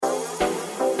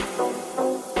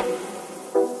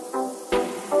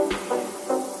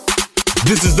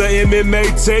This is the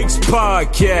MMA Takes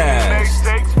Podcast.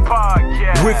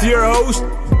 With your host,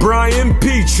 Brian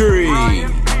Petrie.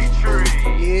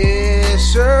 Yes,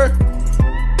 sir.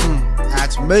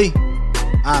 That's me.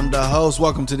 I'm the host.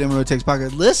 Welcome to the MMA Takes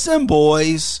Podcast. Listen,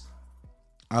 boys,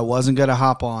 I wasn't going to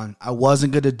hop on. I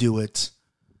wasn't going to do it.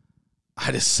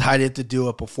 I decided to do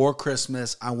it before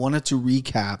Christmas. I wanted to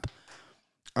recap.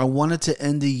 I wanted to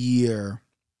end the year.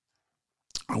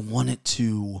 I wanted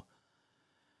to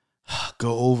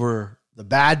go over the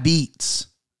bad beats.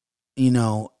 You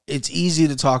know, it's easy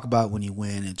to talk about when you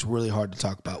win. It's really hard to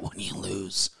talk about when you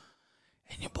lose.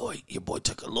 And your boy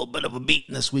took a little bit of a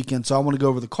beating this weekend. So I want to go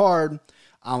over the card.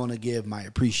 I want to give my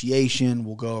appreciation.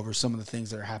 We'll go over some of the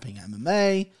things that are happening at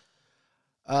MMA.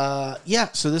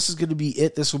 So this is going to be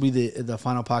it. This will be the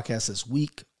final podcast this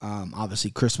week.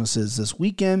 Obviously, Christmas is this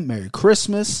weekend. Merry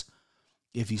Christmas.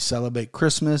 If you celebrate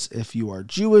Christmas, if you are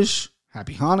Jewish,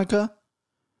 Happy Hanukkah.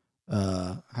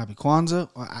 Happy Kwanzaa.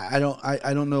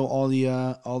 I don't know all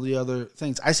the other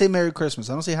things. I say Merry Christmas.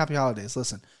 I don't say Happy Holidays.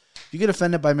 Listen, if you get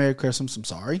offended by Merry Christmas, I'm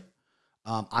sorry.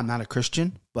 I'm not a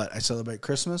Christian, but I celebrate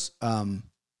Christmas.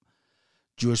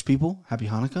 Jewish people, Happy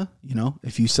Hanukkah. You know,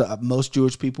 if you most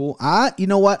Jewish people, you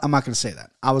know what? I'm not going to say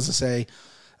that. I was to say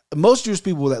most Jewish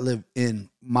people that live in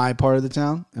my part of the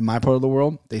town, in my part of the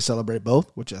world, they celebrate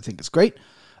both, which I think is great.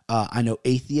 I know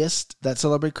atheists that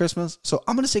celebrate Christmas, so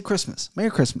I'm going to say Christmas.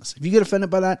 Merry Christmas. If you get offended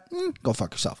by that, go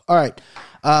fuck yourself. All right.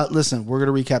 Listen, we're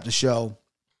going to recap the show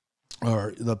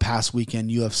or the past weekend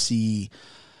UFC.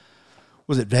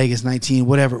 Was it Vegas 19?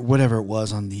 Whatever it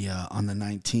was on the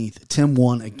 19th. Tim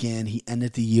won again. He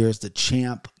ended the year as the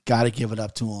champ. Got to give it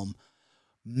up to him.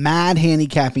 Mad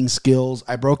handicapping skills.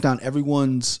 I broke down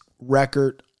everyone's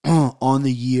record on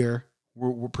the year,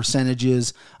 were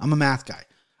percentages. I'm a math guy.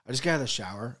 I just got out of the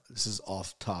shower. This is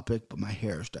off topic, but my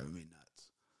hair is driving me nuts.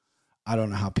 I don't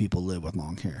know how people live with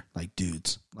long hair, like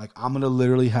dudes. Like, I'm going to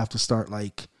literally have to start,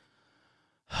 like,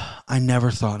 I never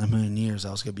thought in a million years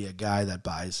I was going to be a guy that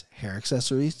buys hair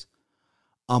accessories.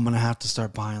 I'm going to have to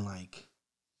start buying, like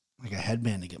a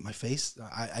headband to get my face.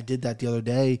 I did that the other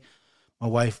day. My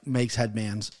wife makes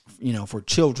headbands, for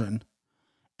children,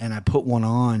 and I put one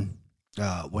on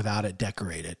without it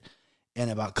decorated. And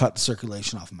about cut the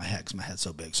circulation off of my head because my head's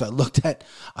so big. So I looked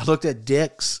at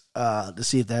Dick's to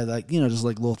see if they had just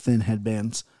like little thin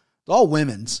headbands. It's all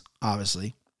women's,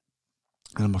 obviously.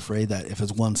 And I'm afraid that if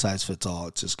it's one size fits all,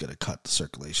 it's just going to cut the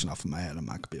circulation off of my head. I'm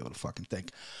not going to be able to fucking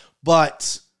think.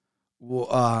 But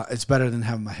it's better than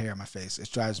having my hair on my face.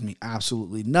 It drives me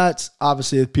absolutely nuts.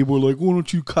 Obviously, if people are like, why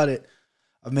don't you cut it?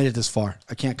 I've made it this far.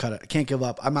 I can't cut it. I can't give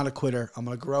up. I'm not a quitter. I'm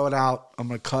going to grow it out. I'm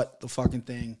going to cut the fucking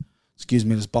thing. Excuse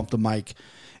me, just bump the mic,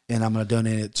 and I'm going to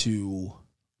donate it to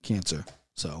cancer.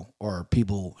 Or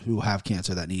people who have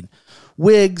cancer that need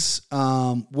wigs,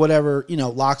 whatever.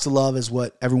 Locks of Love is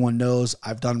what everyone knows.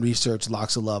 I've done research.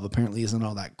 Locks of Love apparently isn't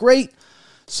all that great.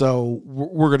 So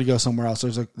we're going to go somewhere else.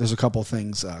 There's a couple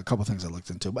things I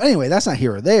looked into. But anyway, that's not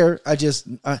here or there. I just,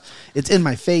 it's in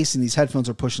my face, and these headphones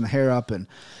are pushing the hair up, and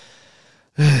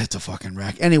it's a fucking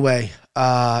wreck. Anyway,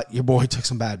 your boy took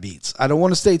some bad beats. I don't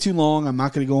want to stay too long. I'm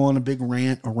not going to go on a big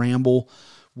rant or ramble.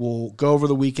 We'll go over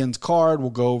the weekend's card. We'll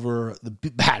go over the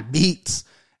bad beats,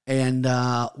 and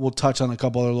we'll touch on a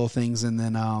couple other little things. And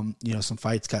then, some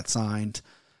fights got signed.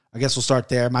 I guess we'll start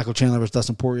there. Michael Chandler versus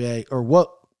Dustin Poirier, or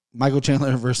what? Michael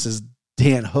Chandler versus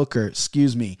Dan Hooker,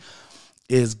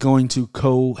 is going to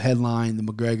co-headline the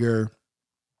McGregor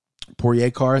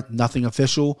Poirier card. Nothing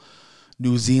official.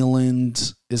 New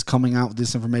Zealand is coming out with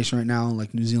this information right now,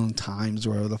 like New Zealand Times or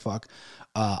whatever the fuck.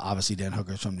 Obviously, Dan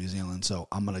Hooker's from New Zealand, so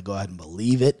I'm going to go ahead and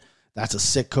believe it. That's a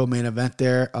sick co-main event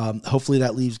there. Hopefully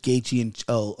that leaves Gaethje and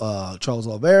Charles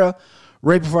Oliveira.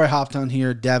 Right before I hopped on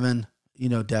here, Devin,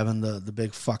 Devin, the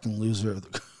big fucking loser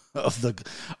of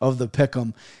the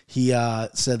pick'em, he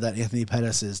said that Anthony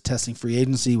Pettis is testing free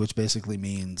agency, which basically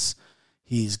means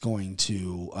he's going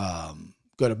to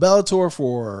go to Bellator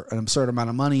for an absurd amount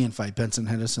of money and fight Benson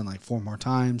Henderson like 4 more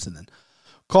times, and then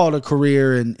call it a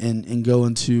career and go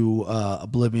into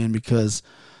oblivion. Because,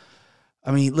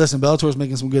 I mean, listen, Bellator's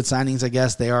making some good signings. I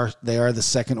guess they are the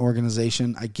second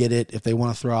organization. I get it. If they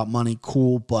want to throw out money,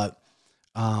 cool. But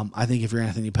I think if you're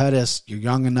Anthony Pettis, you're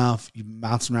young enough, you're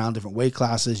bouncing around different weight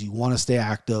classes, you want to stay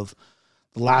active.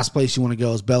 The last place you want to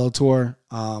go is Bellator.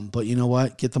 But you know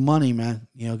what? Get the money, man.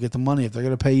 Get the money. If they're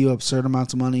going to pay you absurd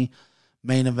amounts of money,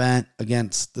 main event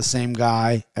against the same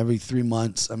guy every 3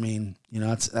 months. I mean,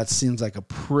 that seems like a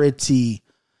pretty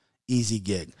easy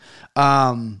gig.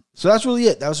 So that's really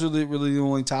it. That was really the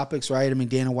only topics, right? I mean,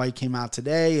 Dana White came out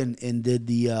today and did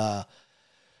the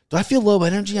do I feel low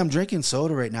energy? I'm drinking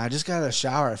soda right now. I just got out of the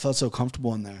shower. I felt so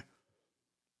comfortable in there.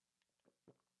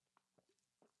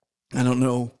 I don't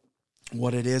know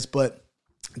what it is, but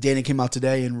Dana came out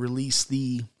today and released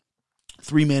the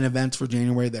 3 main events for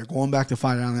January. They're going back to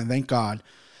Fight Island, thank God.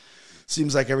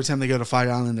 Seems like every time they go to Fight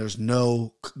Island, there's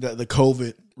the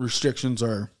COVID restrictions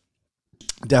are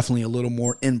definitely a little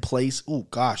more in place. Oh,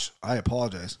 gosh, I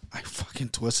apologize. I fucking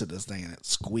twisted this thing and it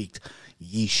squeaked.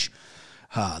 Yeesh.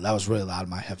 That was really loud in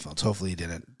my headphones. Hopefully it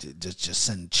didn't just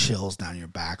send chills down your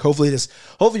back. Hopefully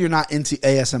you're not into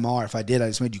ASMR. If I did, I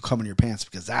just made you come in your pants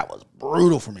because that was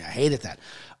brutal for me. I hated that.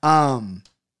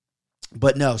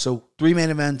 But no, so 3 main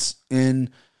events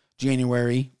in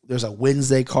January. There's a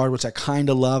Wednesday card, which I kind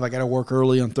of love. I got to work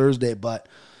early on Thursday, but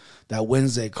that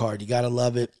Wednesday card, you got to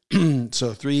love it.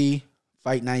 So 3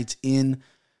 fight nights in,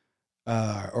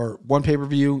 or 1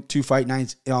 pay-per-view, 2 fight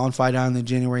nights on Fight Island in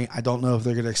January. I don't know if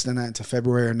they're going to extend that into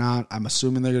February or not. I'm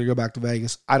assuming they're going to go back to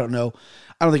Vegas. I don't know.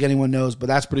 I don't think anyone knows, but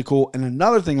that's pretty cool. And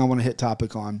another thing I want to hit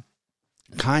topic on,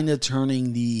 kind of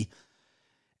turning the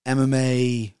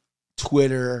MMA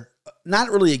Twitter, not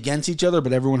really against each other,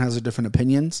 but everyone has their different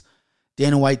opinions.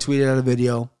 Dana White tweeted out a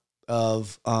video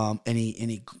of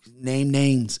any name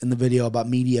names in the video about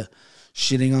media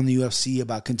shitting on the UFC,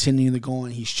 about continuing to go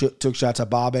on. He took shots at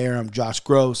Bob Arum, Josh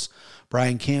Gross,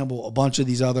 Brian Campbell, a bunch of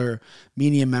these other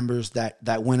media members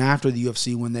that went after the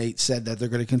UFC when they said that they're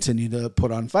going to continue to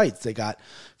put on fights. They got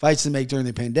fights to make during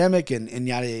the pandemic and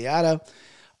yada, yada,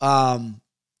 yada.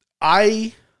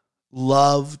 I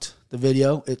loved the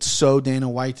video. It's so Dana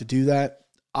White to do that.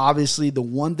 Obviously, the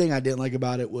one thing I didn't like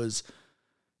about it was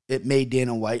it made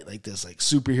Dana White like this like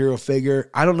superhero figure.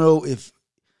 I don't know if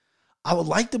I would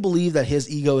like to believe that his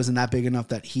ego isn't that big enough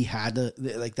that he had to,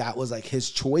 like, that was like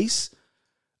his choice.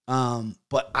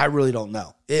 But I really don't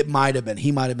know. It might have been.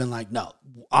 He might have been like, no,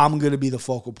 I'm going to be the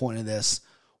focal point of this.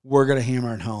 We're going to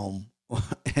hammer it home.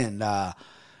 And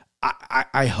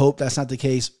I hope that's not the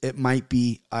case. It might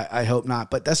be. I hope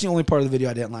not. But that's the only part of the video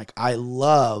I didn't like. I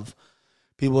love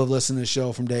people who have listened to the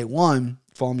show from day one.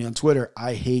 Follow me on Twitter.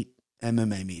 I hate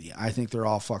MMA media. I think they're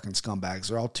all fucking scumbags.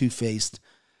 They're all two-faced.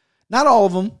 Not all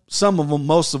of them, some of them,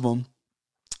 most of them.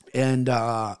 And,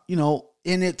 and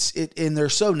they're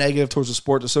so negative towards the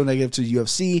sport. They're so negative to the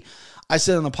UFC. I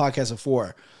said on the podcast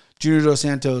before, Junior Dos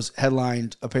Santos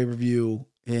headlined a pay-per-view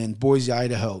in Boise,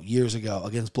 Idaho years ago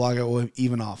against Blago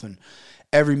Ivanov. And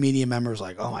every media member was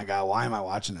like, oh my God, why am I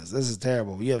watching this? This is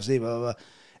terrible. UFC, blah, blah, blah.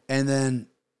 And then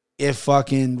if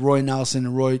fucking Roy Nelson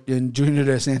and Junior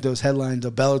Dos Santos headlines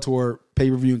a Bellator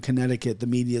pay-per-view in Connecticut, the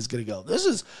media is going to go, this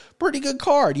is a pretty good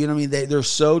card. You know what I mean? They're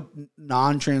so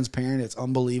non-transparent. It's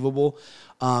unbelievable.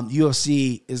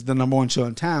 UFC is the number 1 show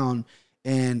in town.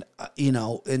 And,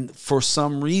 and for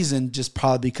some reason, just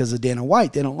probably because of Dana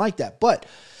White, they don't like that. But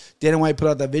Dana White put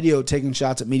out that video taking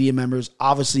shots at media members.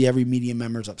 Obviously, every media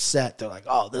member's upset. They're like,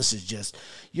 oh, this is just,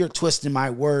 you're twisting my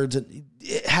words. And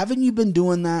haven't you been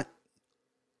doing that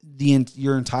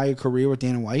your entire career with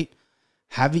Dana White?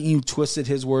 Haven't you twisted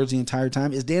his words the entire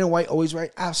time? Is Dana White always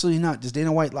right? Absolutely not. Does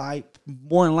Dana White lie?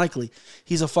 More than likely.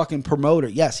 He's a fucking promoter.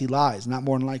 Yes, he lies. Not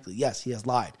more than likely. Yes, he has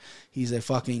lied. He's a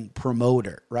fucking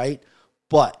promoter, right?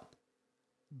 But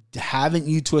haven't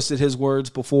you twisted his words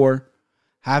before?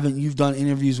 Haven't you done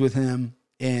interviews with him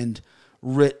and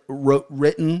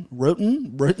written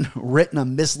a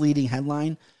misleading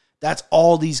headline? That's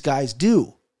all these guys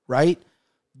do, right?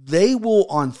 They will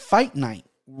on fight night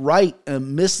write a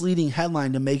misleading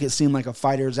headline to make it seem like a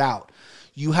fighter's out.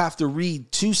 You have to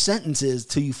read 2 sentences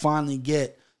till you finally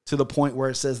get to the point where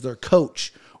it says their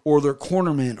coach or their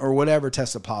cornerman or whatever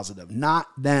tested positive, not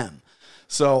them.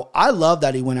 So I love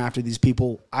that he went after these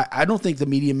people. I don't think the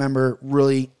media member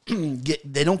really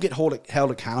they don't get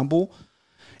held accountable.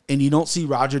 And you don't see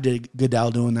Roger Goodell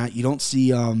doing that. You don't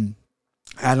see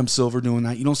Adam Silver doing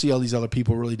that. You don't see all these other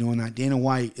people really doing that. Dana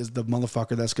White is the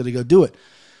motherfucker that's going to go do it.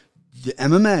 The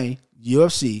MMA,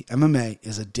 UFC, MMA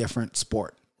is a different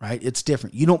sport, right? It's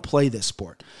different. You don't play this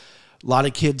sport. A lot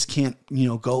of kids can't,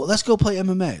 go, let's go play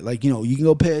MMA. Like, you can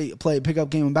go play a pickup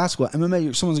game in basketball.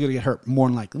 MMA, someone's going to get hurt more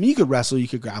than likely. I mean, you could wrestle, you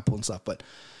could grapple and stuff, but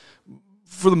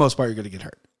for the most part, you're going to get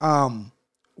hurt.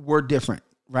 We're different,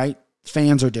 right?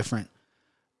 Fans are different.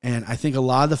 And I think a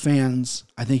lot of the fans,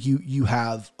 I think you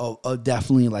have a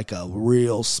definitely like a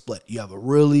real split. You have a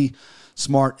really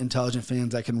smart, intelligent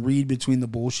fans that can read between the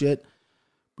bullshit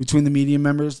between the media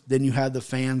members. Then you have the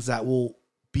fans that will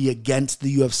be against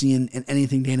the UFC and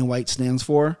anything Dana White stands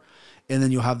for. And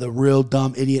then you'll have the real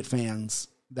dumb idiot fans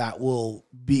that will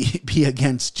be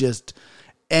against just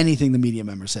anything the media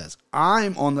member says. I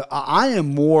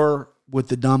am more with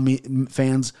the dumb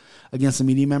fans against the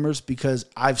media members because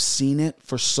I've seen it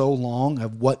for so long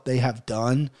of what they have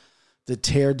done to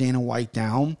tear Dana White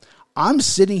down. I'm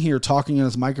sitting here talking on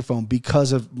this microphone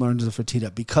because of Lorenzo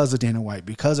Fertitta, because of Dana White,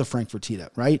 because of Frank Fertitta,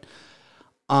 right?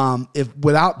 If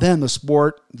without them, the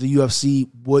sport, the UFC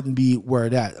wouldn't be where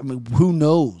it at. I mean, who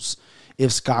knows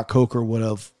if Scott Coker would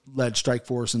have led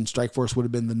Strikeforce and Strikeforce would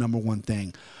have been the number one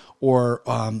thing, or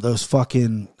those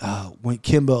fucking when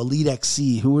Kimbo, Elite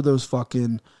XC, who were those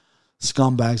fucking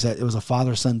scumbags that it was a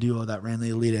father-son duo that ran the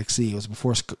Elite XC. It was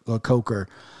before Coker.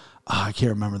 I can't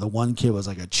remember. The one kid was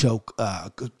like a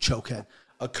cokehead,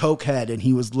 and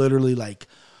he was literally like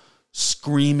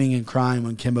screaming and crying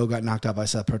when Kimbo got knocked out by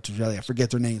Seth Petrozelli. I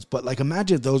forget their names, but like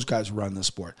imagine if those guys run the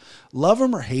sport. Love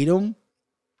them or hate them,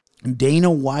 Dana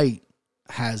White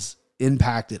has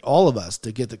impacted all of us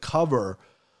to get to cover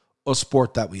a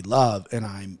sport that we love. And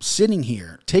I'm sitting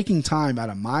here taking time out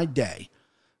of my day,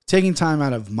 taking time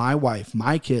out of my wife,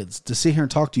 my kids to sit here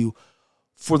and talk to you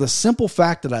for the simple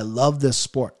fact that I love this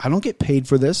sport. I don't get paid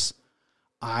for this.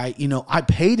 I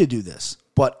pay to do this,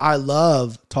 but I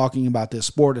love talking about this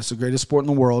sport. It's the greatest sport in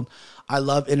the world. I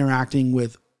love interacting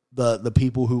with the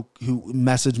people who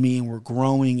message me, and we're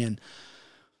growing, and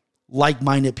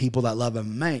like-minded people that love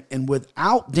MMA. And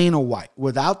without Dana White,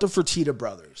 without the Fertitta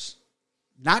brothers,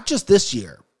 not just this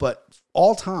year, but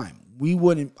all time,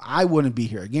 I wouldn't be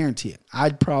here. I guarantee it.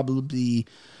 I'd probably be,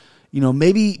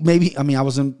 maybe, I mean, I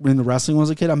was in the wrestling when I was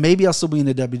a kid. Maybe I'll still be in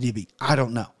the WWE. I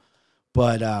don't know.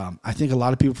 But I think a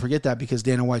lot of people forget that because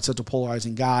Dana White's such a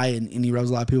polarizing guy and he rubs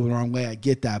a lot of people the wrong way. I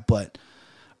get that. But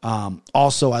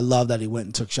also, I love that he went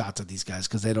and took shots at these guys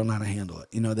because they don't know how to handle it.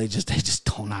 They just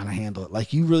don't know how to handle it.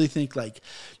 Like, you really think like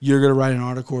you're going to write an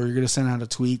article or you're going to send out a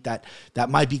tweet that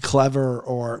might be clever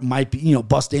or might be,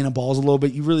 bust Dana balls a little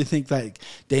bit. You really think that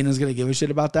Dana's going to give a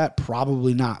shit about that?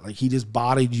 Probably not. Like, he just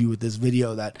bodied you with this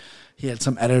video that he had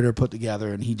some editor put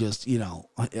together, and he just,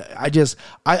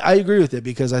 I agree with it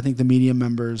because I think the media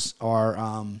members are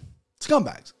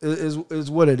scumbags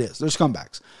is what it is. They're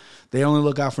scumbags. They only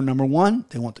look out for number one.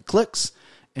 They want the clicks.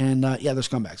 And, they're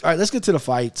scumbags. All right, let's get to the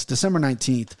fights. December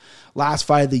 19th, last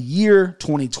fight of the year,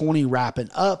 2020, wrapping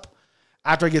up.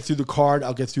 After I get through the card,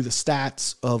 I'll get through the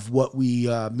stats of what we,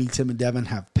 me, Tim, and Devin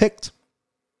have picked.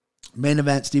 Main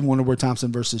event, Stephen Wonderboy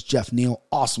Thompson versus Jeff Neal.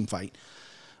 Awesome fight.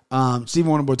 Stephen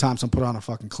Wonderboy Thompson put on a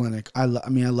fucking clinic. I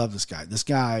love this guy. This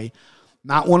guy,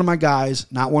 not one of my guys,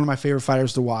 not one of my favorite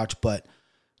fighters to watch, but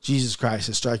Jesus Christ,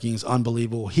 his striking is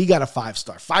unbelievable. He got a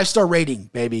 5-star. 5-star rating,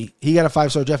 baby. He got a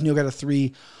 5-star. Jeff Neal got a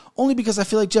 3. Only because I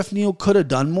feel like Jeff Neal could have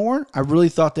done more. I really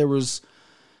thought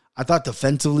I thought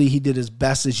defensively he did as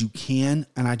best as you can,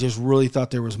 and I just really thought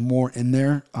there was more in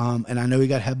there. And I know he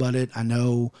got headbutted. I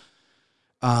know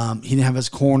he didn't have his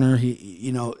corner.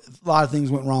 He, a lot of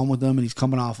things went wrong with him, and he's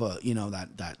coming off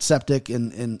that septic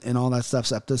and all that stuff,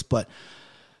 septus, but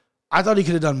I thought he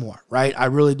could have done more, right? I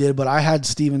really did, but I had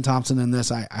Stephen Thompson in this.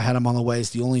 I had him on the way. It's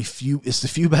the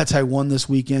few bets I won this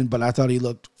weekend, but I thought he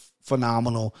looked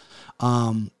phenomenal.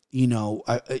 Kenny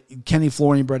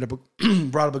Florian brought up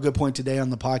a good point today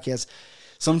on the podcast.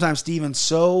 Sometimes Stephen's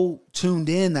so tuned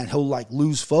in that he'll like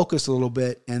lose focus a little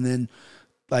bit, and then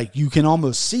like you can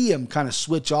almost see him kind of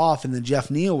switch off, and then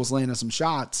Jeff Neal was landing some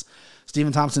shots.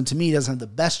 Stephen Thompson, to me, doesn't have the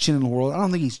best chin in the world. I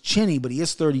don't think he's chinny, but he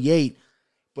is 38.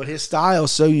 But his style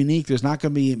is so unique. There's not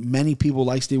going to be many people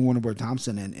like Stephen Wonderboy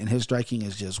Thompson, and his striking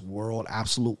is just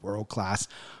absolute world class.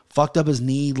 Fucked up his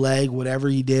knee, leg, whatever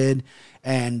he did,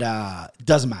 and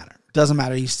doesn't matter. Doesn't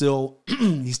matter. He still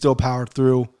powered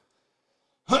through.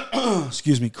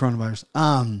 Excuse me,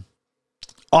 coronavirus.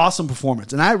 Awesome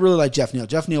performance, and I really like Jeff Neal.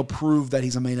 Jeff Neal proved that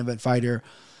he's a main event fighter.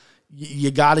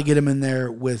 You got to get him in there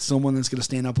with someone that's going to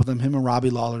stand up with him. Him and Robbie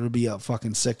Lawler would be a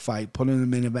fucking sick fight. Put him in the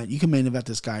main event. You can main event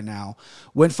this guy now.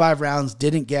 Went 5 rounds,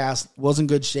 didn't gas, wasn't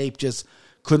good shape, just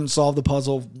couldn't solve the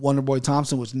puzzle of Wonderboy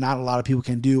Thompson, which not a lot of people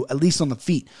can do, at least on the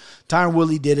feet. Tyron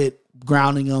Woodley did it,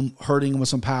 grounding him, hurting him with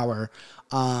some power.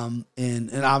 And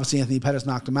obviously Anthony Pettis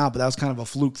knocked him out, but that was kind of a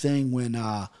fluke thing when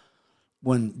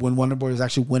Wonderboy was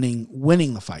actually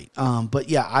winning the fight. But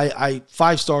yeah, I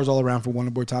 5 stars all around for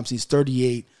Wonderboy Thompson. He's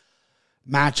 38.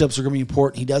 Matchups are going to be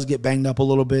important. He does get banged up a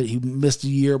little bit. He missed a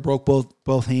year, broke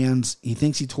both hands. He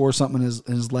thinks he tore something in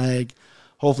his leg.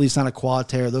 Hopefully it's not a quad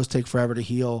tear. Those take forever to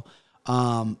heal.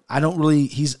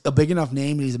 He's a big enough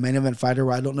name, and he's a main event fighter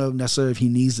where I don't know necessarily if he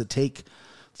needs to take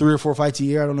 3 or 4 fights a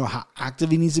year. I don't know how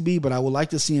active he needs to be, but I would like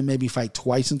to see him maybe fight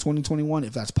twice in 2021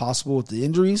 if that's possible with the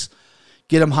injuries.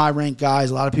 Get him high-ranked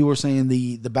guys. A lot of people are saying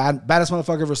the baddest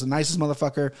motherfucker versus the nicest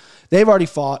motherfucker. They've already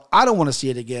fought. I don't want to see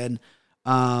it again.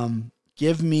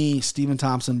 Give me Stephen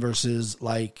Thompson versus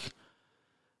oh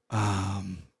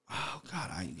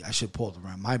God, I should pull it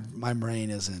around. My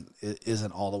brain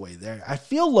isn't all the way there. I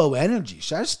feel low energy.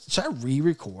 Should I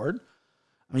re-record?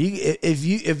 I mean, if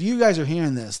you guys are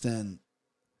hearing this, then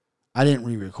I didn't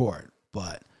re-record,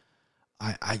 but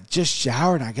I just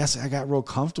showered and I guess I got real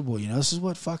comfortable. You know, this is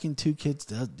what fucking two kids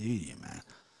do to you, man.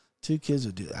 Two kids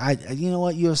would do that. You know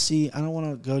what, UFC, I don't want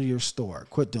to go to your store.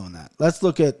 Quit doing that. Let's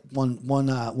look at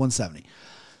 170.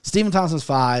 Stephen Thompson's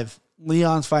 5.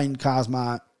 Leon's fighting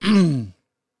Kazma.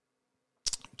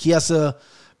 Chiesa,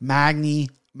 Magny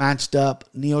matched up.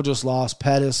 Neil just lost.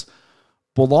 Pettis.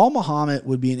 Bilal Muhammad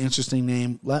would be an interesting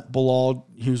name. Let Bilal,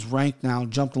 who's ranked now,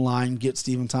 jump the line, get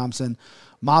Stephen Thompson.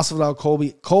 Masvidal,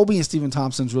 Colby. Colby and Stephen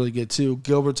Thompson's really good too.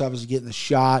 Gilbert's obviously getting the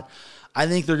shot. I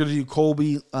think they're going to do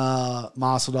Colby,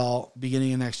 Masvidal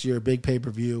beginning of next year, big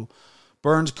pay-per-view.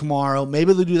 Burns, Kamaru.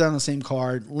 Maybe they'll do that on the same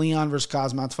card. Leon versus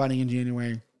Kazmat's fighting in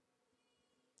January.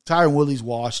 Tyron Woodley's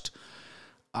washed.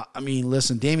 I mean,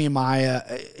 listen, Damian Maia,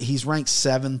 he's ranked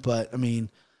 7th, but, I mean,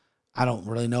 I don't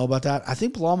really know about that. I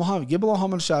think Bilal Muhammad, give Bilal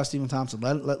Muhammad a shot at Stephen Thompson.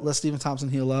 Let Stephen Thompson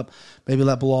heal up. Maybe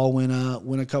let Bilal win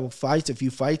a couple fights, a few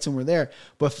fights, and we're there.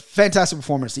 But fantastic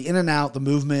performance. The in and out, the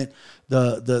movement,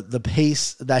 the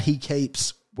pace that he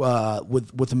keeps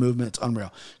with the movement, it's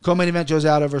unreal. Co-main event, Jose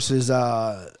Aldo versus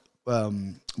Marlon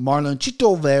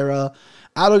Chito Vera.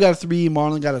 Aldo got a 3,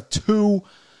 Marlon got a 2.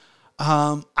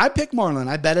 I picked Marlon.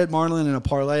 I betted Marlon in a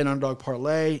parlay, an underdog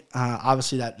parlay.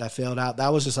 Obviously, that failed out.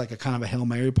 That was just like a kind of a Hail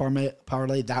Mary parlay.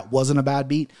 That wasn't a bad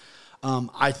beat.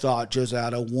 I thought Jose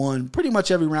Aldo won pretty much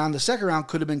every round. The second round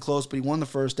could have been close, but he won the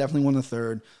first, definitely won the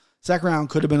third. Second round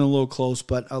could have been a little close,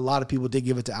 but a lot of people did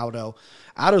give it to Aldo.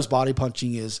 Aldo's body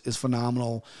punching is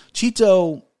phenomenal.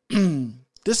 Chito,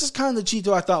 this is kind of the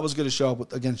Chito I thought was going to show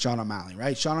up against Sean O'Malley,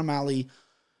 right? Sean O'Malley,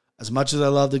 as much as I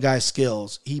love the guy's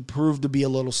skills, he proved to be a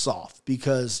little soft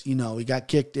because, you know, he got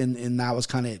kicked and that was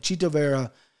kind of it. Chito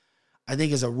Vera, I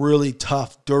think, is a really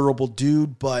tough, durable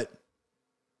dude, but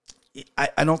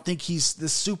I don't think he's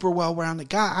this super well-rounded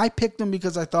guy. I picked him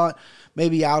because I thought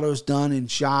maybe Aldo's done and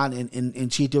shot and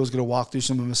Chito was going to walk through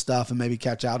some of his stuff and maybe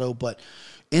catch Aldo, but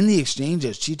in the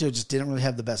exchanges, Chito just didn't really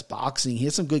have the best boxing. He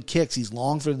had some good kicks. He's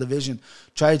long for the division.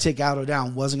 Tried to take Aldo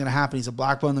down. Wasn't going to happen. He's a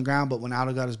black belt on the ground, but when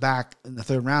Aldo got his back in the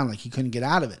third round, like, he couldn't get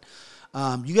out of it.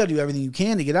 You got to do everything you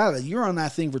can to get out of it. You're on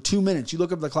that thing for 2 minutes. You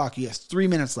look up at the clock. You have 3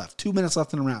 minutes left. 2 minutes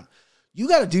left in the round. You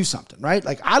got to do something, right?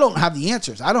 Like, I don't have the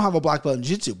answers. I don't have a black belt in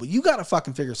jiu-jitsu, but you got to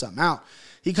fucking figure something out.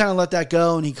 He kind of let that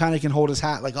go, and he kind of can hold his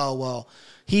hat like, oh, well,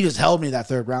 he just held me that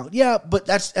third round. Yeah, but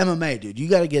that's MMA, dude. You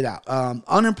got to get out.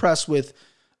 Unimpressed with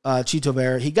Chito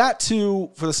Vera. He got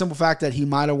 2 for the simple fact that he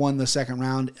might have won the second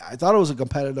round. I thought it was a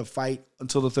competitive fight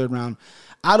until the third round.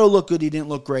 Aldo looked good. He didn't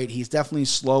look great. He's definitely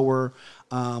slower,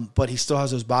 but he still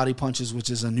has those body punches, which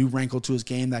is a new wrinkle to his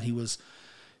game that he was,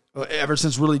 ever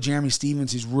since really Jeremy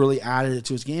Stevens, he's really added it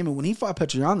to his game. And when he fought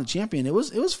Petron, the champion, it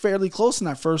was fairly close in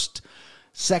that first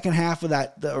half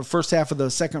of the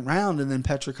second round. And then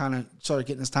Petra kind of started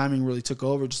getting his timing, really took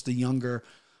over, just the younger,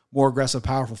 more aggressive,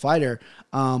 powerful fighter.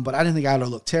 But I didn't think Aldo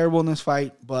looked terrible in this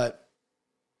fight, but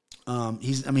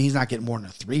he's not getting more than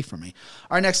a 3 from me.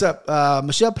 All right, next up,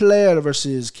 Michel Pereira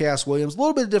versus Chaos Williams. A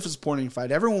little bit of disappointing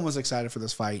fight. Everyone was excited for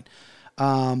this fight.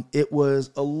 It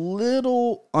was a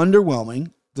little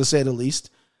underwhelming, to say the least.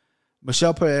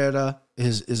 Michel Pereira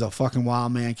is a fucking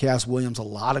wild man. Chaos Williams, a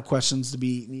lot of questions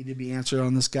need to be answered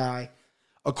on this guy.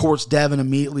 Of course, Devin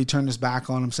immediately turned his back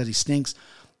on him, said he stinks.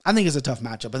 I think it's a tough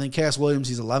matchup. I think Chaos Williams,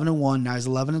 he's 11-1. Now he's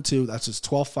 11-2. That's his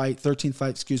 13th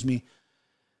fight,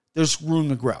 There's room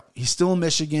to grow. He's still in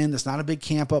Michigan. It's not a big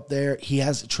camp up there. He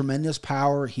has tremendous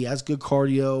power. He has good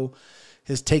cardio.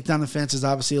 His takedown defense is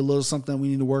obviously a little something we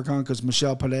need to work on because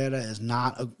Michel Pereira is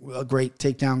not a great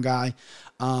takedown guy.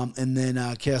 And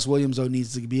then Chaos Williams, though,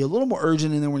 needs to be a little more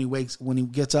urgent in there when he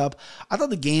gets up. I thought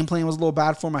the game plan was a little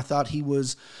bad for him. I thought he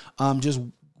was just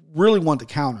really wanted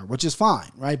to counter, which is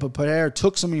fine, right? But Pereira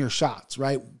took some of your shots,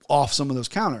 right, off some of those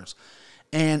counters.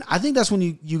 And I think that's when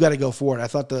you got to go for it. I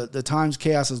thought the times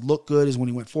Chaos has looked good is when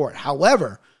he went for it.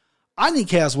 However, I think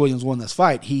Chaos Williams won this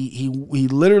fight. He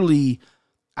literally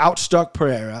outstruck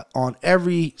Pereira on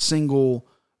every single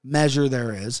measure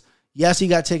there is. Yes, he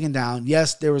got taken down.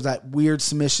 Yes, there was that weird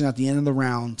submission at the end of the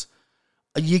round.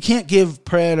 You can't give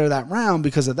Pereira that round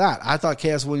because of that. I thought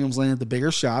Chaos Williams landed the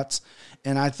bigger shots,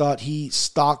 and I thought he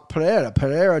stalked Pereira.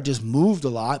 Pereira just moved a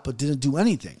lot but didn't do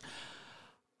anything.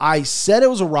 I said it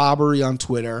was a robbery on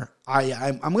Twitter.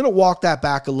 I'm going to walk that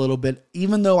back a little bit,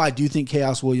 even though I do think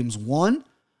Chaos Williams won,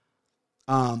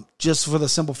 just for the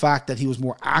simple fact that he was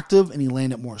more active and he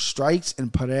landed more strikes,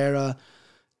 and Pereira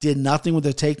did nothing with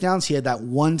the takedowns. He had that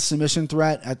one submission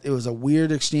threat. It was a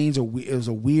weird exchange. It was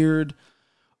a weird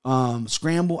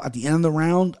scramble at the end of the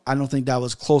round. I don't think that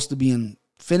was close to being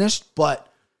finished, but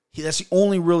that's the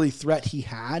only really threat he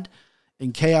had.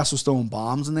 and Chaos was throwing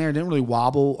bombs in there. It didn't really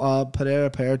wobble Pereira.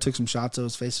 Pereira took some shots, so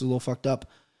his face was a little fucked up.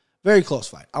 Very close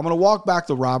fight. I'm going to walk back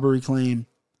the robbery claim.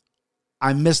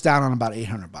 I missed out on about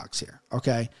 $800 here,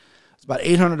 okay? It's about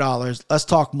 $800. Let's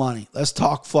talk money. Let's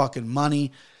talk fucking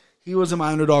money. He was in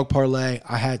my underdog parlay.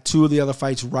 I had 2 of the other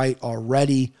fights right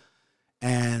already,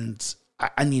 and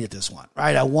I needed this one,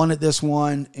 right? I wanted this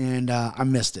one, and I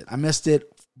missed it. I missed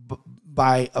it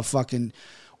by a fucking...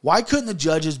 Why couldn't the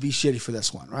judges be shitty for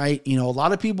this one, right? You know, a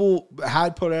lot of people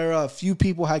had Pereira. A few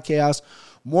people had Chaos.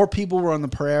 More people were on the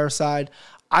Pereira side.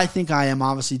 I think I am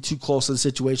obviously too close to the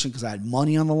situation because I had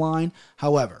money on the line.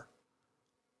 However,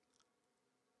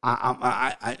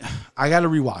 I got to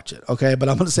rewatch it, okay? But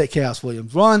I'm going to say Chaos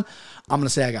Williams won. I'm going to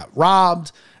say I got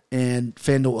robbed, and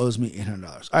FanDuel owes me $800.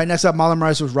 All right, next up, Marlon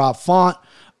Moraes was Rob Font.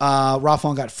 Rob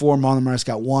Font got 4. Marlon Moraes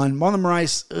got 1. Marlon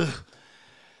Moraes,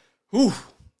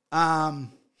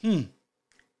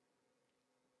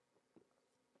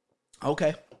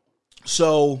 Okay.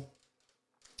 So,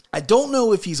 I don't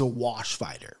know if he's a wash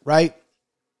fighter, right?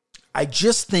 I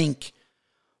just think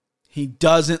he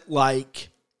doesn't like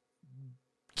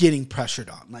getting pressured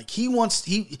on. Like, he wants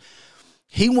to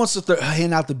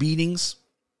hand out the beatings.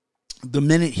 The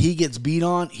minute he gets beat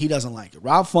on, he doesn't like it.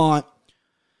 Rob Font,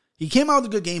 he came out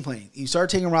with a good game plan. He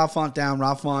started taking Rob Font down.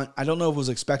 Rob Font, I don't know if he was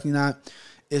expecting that.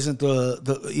 He's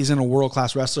a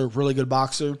world-class wrestler, really good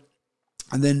boxer.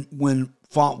 And then when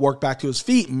Font worked back to his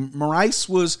feet, Moraes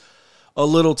was a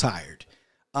little tired.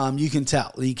 You can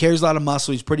tell. He carries a lot of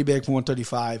muscle. He's pretty big for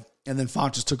 135. And then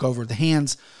Font just took over the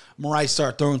hands. Moraes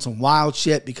started throwing some wild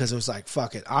shit because it was like,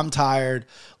 fuck it, I'm tired.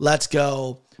 Let's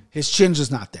go. His chin's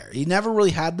just not there. He never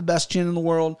really had the best chin in the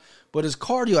world, but his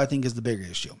cardio, I think, is the bigger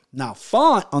issue. Now,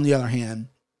 Font, on the other hand,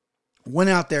 went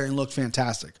out there and looked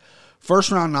fantastic.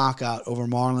 First round knockout over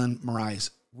Marlon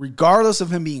Moraes. Regardless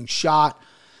of him being shot,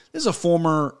 this is a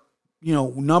former,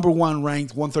 number 1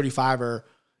 ranked 135er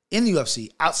in the UFC,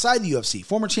 outside the UFC,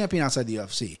 former champion outside the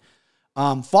UFC.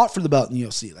 Fought for the belt in the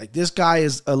UFC. Like, this guy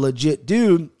is a legit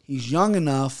dude. He's young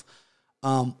enough.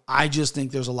 I just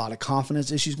think there's a lot of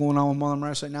confidence issues going on with Marlon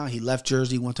Moraes right now. He left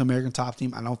Jersey, went to American Top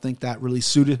Team. I don't think that really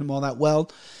suited him all that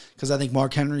well because I think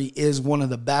Mark Henry is one of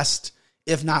the best,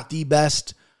 if not the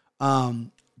best,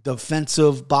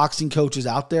 defensive boxing coaches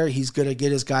out there. He's going to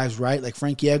get his guys right. Like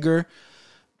Frank Yeager.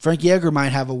 Frank Yeager might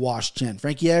have a washed chin.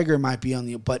 Frank Yeager might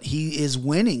be but he is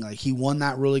winning. Like, he won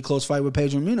that really close fight with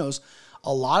Pedro Munoz.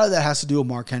 A lot of that has to do with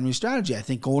Mark Henry's strategy. I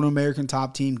think going to American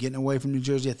Top Team, getting away from New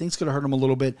Jersey, I think it's going to hurt him a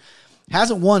little bit.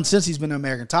 Hasn't won since he's been an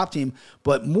American Top Team.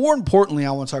 But more importantly,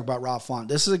 I want to talk about Rob Font.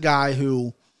 This is a guy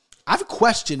who I've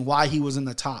questioned why he was in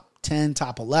the top 10,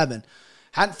 top 11.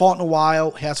 Hadn't fought in a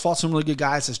while. Has fought some really good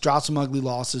guys. Has dropped some ugly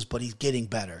losses, but he's getting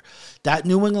better. That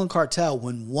New England cartel,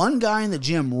 when one guy in the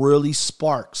gym really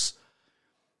sparks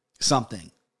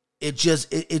something, it's just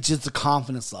the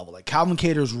confidence level. Like, Calvin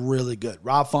Kattar's really good.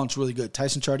 Rob Font's really good.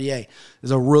 Tyson Chartier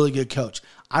is a really good coach.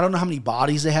 I don't know how many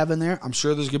bodies they have in there. I'm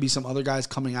sure there's going to be some other guys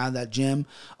coming out of that gym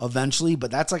eventually,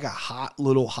 but that's like a hot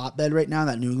little hotbed right now,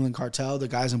 that New England cartel, the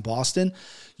guys in Boston.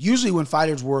 Usually when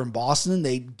fighters were in Boston,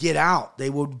 they'd get out. They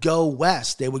would go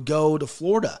west. They would go to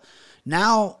Florida.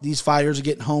 Now these fighters are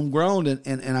getting homegrown,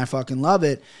 and I fucking love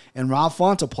it. And Rob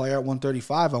Font's a player at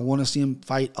 135. I want to see him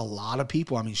fight a lot of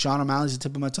people. I mean, Sean O'Malley's the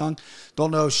tip of my tongue. Don't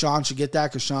know if Sean should get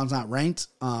that because Sean's not ranked.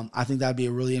 I think that'd be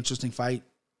a really interesting fight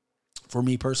for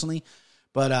me personally.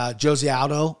 But Jose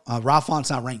Aldo, Rob Font's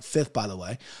not ranked 5th, by the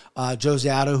way. Jose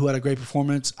Aldo, who had a great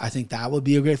performance, I think that would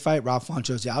be a great fight. Rob Font,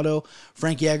 Jose Aldo.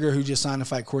 Frank Yeager, who just signed to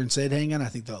fight Corey Sandhagen. I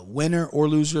think the winner or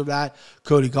loser of that,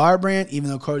 Cody Garbrandt, even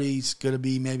though Cody's going to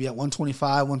be maybe at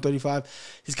 125,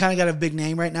 135. He's kind of got a big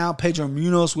name right now. Pedro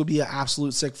Munoz would be an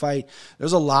absolute sick fight.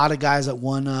 There's a lot of guys at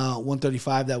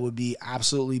 135 that would be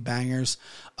absolutely bangers.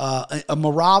 A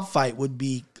Merab fight would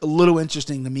be a little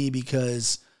interesting to me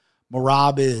because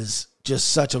Merab is just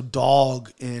such a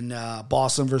dog in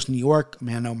Boston versus New York. I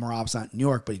mean, I know Merab's not in New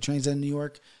York, but he trains in New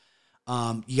York.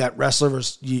 You got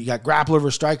grappler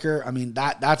versus striker. I mean,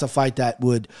 that's a fight that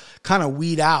would kind of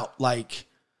weed out, like,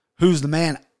 who's the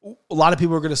man. A lot of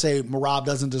people are going to say Merab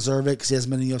doesn't deserve it because he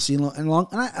hasn't been in the UFC in long,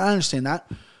 and I understand that.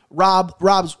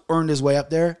 Rob's earned his way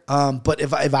up there. But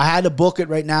if I had to book it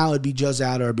right now, it'd be Jose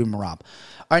Aldo or it'd be Merab.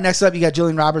 All right, next up, you got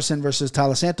Jillian Robertson versus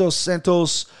Taila Santos.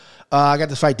 Santos, I got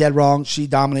this fight dead wrong. She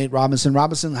dominated Robinson.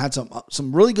 Robinson had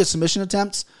some really good submission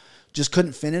attempts, just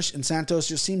couldn't finish. And Santos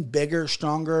just seemed bigger,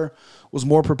 stronger, was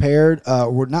more prepared,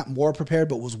 or not more prepared,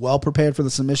 but was well prepared for the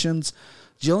submissions.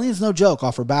 Jillian's no joke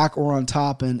off her back or on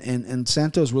top, and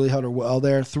Santos really held her well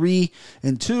there. 3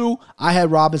 and 2. I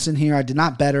had Robinson here. I did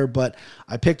not bet her, but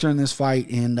I picked her in this fight,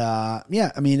 and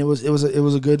yeah, I mean it was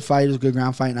a good fight. It was a good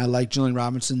ground fight, and I like Jillian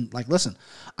Robinson. Like, listen,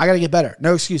 I got to get better.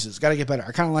 No excuses. Got to get better.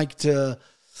 I kind of like to.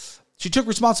 She took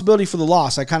responsibility for the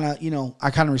loss. I kind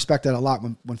of respect that a lot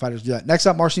when fighters do that. Next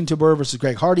up, Marcin Tybura versus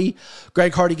Greg Hardy.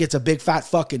 Greg Hardy gets a big fat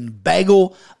fucking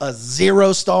bagel, a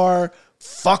 0-star.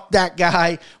 Fuck that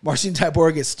guy. Marcin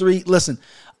Tybura gets 3. Listen,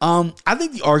 I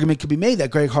think the argument could be made that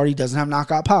Greg Hardy doesn't have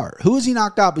knockout power. Who has he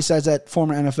knocked out besides that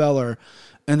former NFLer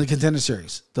in the Contender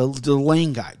Series? The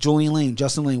Lane guy, Julian Lane,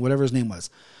 Justin Lane, whatever his name was.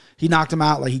 He knocked him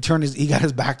out. Like, he got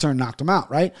his back turned, knocked him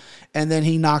out, right? And then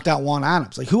he knocked out Juan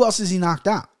Adams. Like, who else has he knocked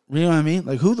out? You know what I mean?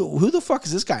 Like, who the fuck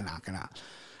is this guy knocking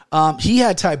out? He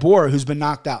had Tybura, who's been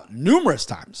knocked out numerous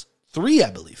times. 3, I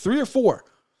believe. 3 or 4.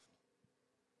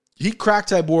 He cracked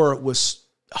Tybura with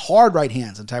hard right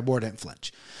hands, and Tybura didn't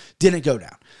flinch. Didn't go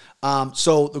down.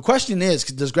 So the question is,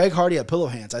 does Greg Hardy have pillow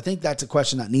hands? I think that's a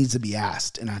question that needs to be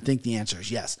asked, and I think the answer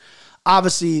is yes.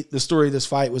 Obviously, the story of this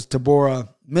fight was Tybura,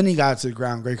 many got to the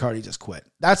ground, Greg Hardy just quit.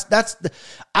 I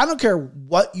don't care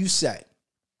what you say.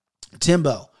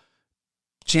 Timbo,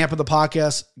 champ of the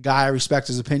podcast, guy I respect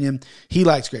his opinion. He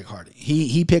likes Greg Hardy.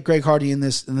 He picked Greg Hardy in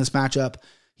this matchup.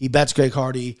 He bets Greg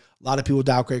Hardy. A lot of people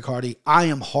doubt Greg Hardy. I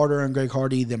am harder on Greg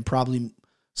Hardy than probably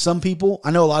some people. I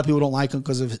know a lot of people don't like him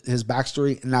because of his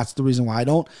backstory, and that's the reason why I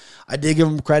don't. I did give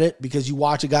him credit because you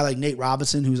watch a guy like Nate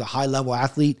Robinson, who's a high-level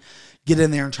athlete, get in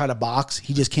there and try to box.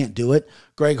 He just can't do it.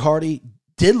 Greg Hardy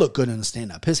did look good in the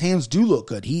stand-up. His hands do look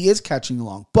good. He is catching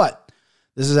along, but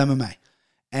this is MMA.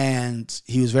 And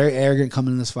he was very arrogant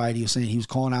coming in this fight. He was saying he was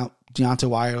calling out Deontay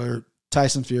Wilder,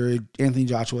 Tyson Fury, Anthony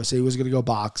Joshua, said he was going to go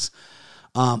box,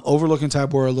 overlooking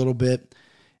Tybura a little bit.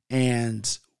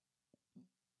 And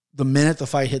the minute the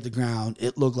fight hit the ground,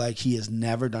 it looked like he has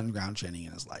never done ground training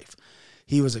in his life.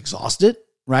 He was exhausted,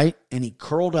 right? And he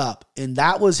curled up. And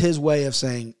that was his way of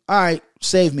saying, all right,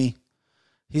 save me.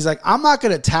 He's like, I'm not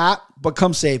going to tap, but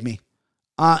come save me.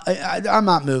 I'm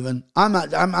not moving. I'm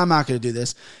not going to do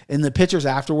this. And the pictures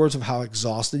afterwards of how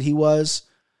exhausted he was,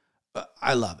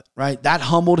 I love it, right? That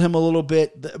humbled him a little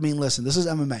bit. I mean, listen, this is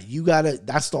MMA.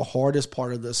 That's the hardest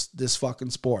part of this fucking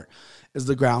sport is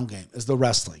the ground game, is the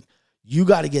wrestling. You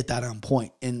got to get that on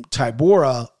point. And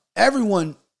Tybura,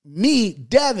 everyone, me,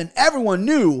 Devin, everyone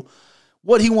knew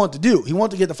what he wanted to do. He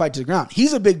wanted to get the fight to the ground.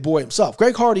 He's a big boy himself.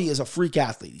 Greg Hardy is a freak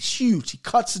athlete. He's huge. He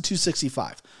cuts to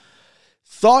 265.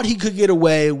 Thought he could get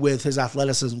away with his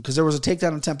athleticism because there was a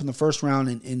takedown attempt in the first round,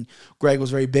 and Greg was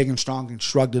very big and strong and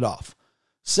shrugged it off.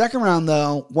 Second round,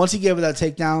 though, once he gave it that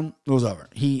takedown, it was over.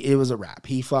 It was a wrap.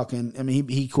 He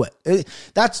quit.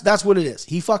 That's what it is.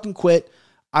 He fucking quit.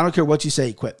 I don't care what you say,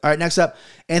 he quit. All right, next up,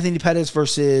 Anthony Pettis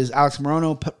versus Alex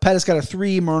Morono. Pettis got a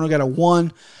 3, Morono got a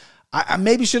 1. I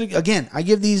maybe should have, again, I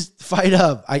give these fight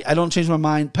up. I don't change my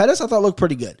mind. Pettis, I thought, looked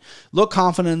pretty good. Looked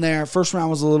confident in there. First round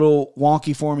was a little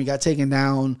wonky for him. He got taken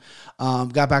down.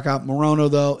 Got back out.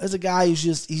 Morono, though, is a guy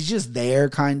he's just there,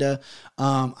 kind of.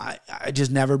 I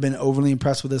just never been overly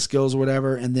impressed with his skills or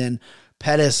whatever. And then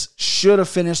Pettis should have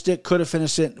finished it, could have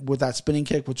finished it with that spinning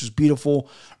kick, which was beautiful.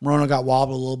 Morono got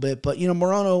wobbled a little bit, but,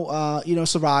 Morono,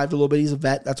 survived a little bit. He's a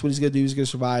vet. That's what he's going to do. He's going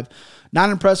to survive. Not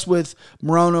impressed with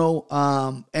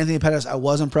Morono. Anthony Pettis, I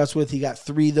was impressed with. He got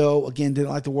 3, though. Again,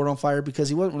 didn't like the word on fire because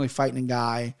he wasn't really fighting a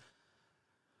guy.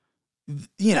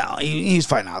 He's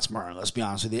fighting Alex Morono, let's be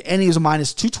honest with you. And he was a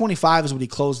minus 225 is what he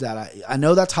closed at. I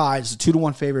know that's high. It's a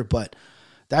 2-1 favorite, but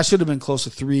that should have been close to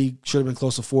 3, should have been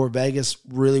close to 4. Vegas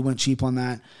really went cheap on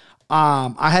that.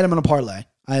 I had him in a parlay.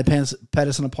 I had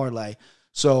Pettis in a parlay.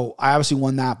 So I obviously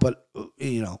won that, but,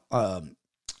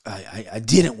 I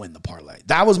didn't win the parlay.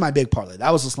 That was my big parlay.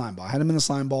 That was the slime ball. I had him in the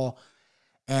slime ball,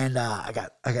 and I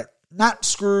got not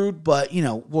screwed, but,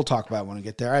 we'll talk about it when we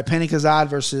get there. All right, Pannie Kianzad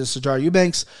versus Sijara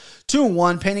Eubanks.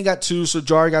 2-1. Pannie got 2,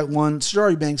 Sijara got 1.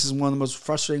 Sijara Eubanks is one of the most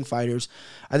frustrating fighters.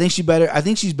 I think she's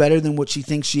better than what she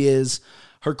thinks she is.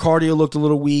 Her cardio looked a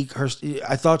little weak.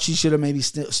 I thought she should have maybe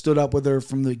stood up with her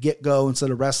from the get-go instead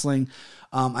of wrestling.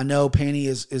 I know Pannie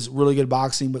is really good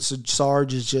boxing, but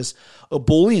Sarge is just a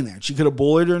bully in there. She could have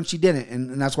bullied her, and she didn't,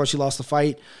 and that's why she lost the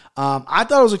fight. I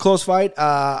thought it was a close fight.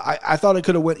 I thought it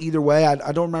could have went either way.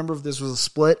 I don't remember if this was a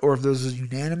split or if this was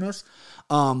unanimous,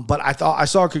 but I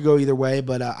saw it could go either way,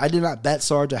 but I did not bet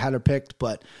Sarge. I had her picked,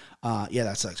 but yeah,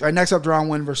 that sucks. All right, next up, Deron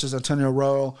Winn versus Antonio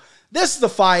Rojo. This is the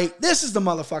fight. This is the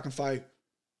motherfucking fight.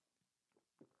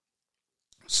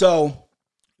 So,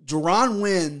 Deron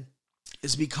Winn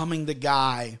is becoming the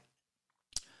guy,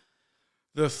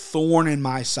 the thorn in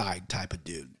my side type of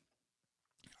dude.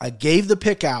 I gave the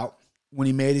pick out when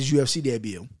he made his UFC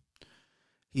debut,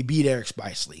 He beat Eric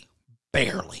Spicely.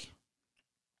 Barely.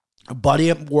 A buddy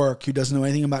at work who doesn't know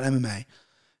anything about MMA,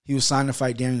 he was signed to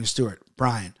fight Daniel Stewart.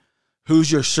 Brian,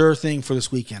 who's your sure thing for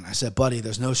this weekend? I said, buddy,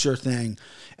 there's no sure thing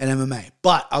in MMA.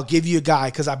 But I'll give you a guy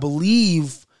because I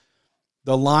believe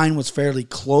the line was fairly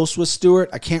close with Stewart.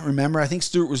 I can't remember. I think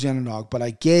Stewart was the underdog, but I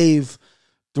gave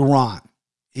Duran.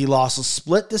 He lost a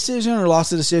split decision or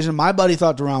lost a decision. My buddy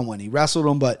thought Duran won. He wrestled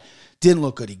him, but didn't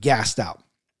look good. He gassed out.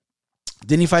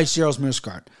 Then he fights Gerald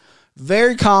Meerschaert.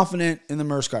 Very confident in the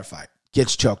Meerschaert fight.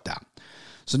 Gets choked out.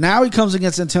 So now he comes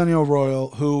against Antonio Arroyo,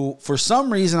 who for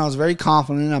some reason I was very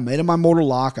confident in. I made him my mortal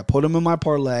lock. I put him in my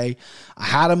parlay. I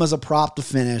had him as a prop to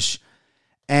finish.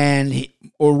 And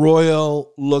Arroyo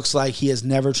looks like he has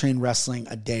never trained wrestling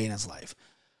a day in his life.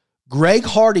 Greg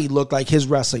Hardy looked like his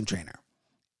wrestling trainer.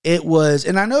 It was,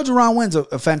 and I know Duran Wynn's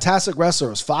a fantastic wrestler.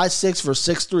 It was 5'6"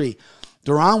 versus 6'3".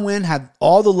 Duran Wynn had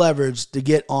all the leverage to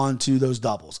get onto those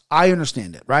doubles. I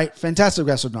understand it, right? Fantastic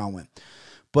wrestler, Duran Wynn.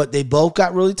 But they both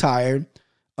got really tired.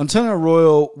 Antonio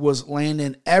Arroyo was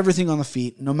landing everything on the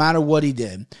feet, no matter what he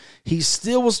did. He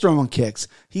still was throwing kicks.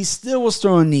 He still was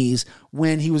throwing knees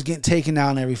when he was getting taken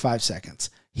down every 5 seconds.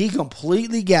 He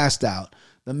completely gassed out.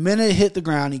 The minute it hit the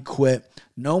ground, he quit.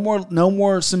 No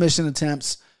more submission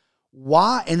attempts.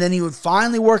 Why? And then he would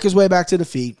finally work his way back to the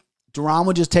feet. Duran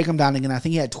would just take him down again. I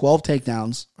think he had 12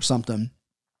 takedowns or something.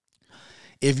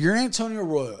 If you're Antonio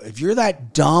Arroyo, if you're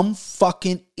that dumb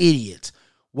fucking idiot,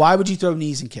 why would you throw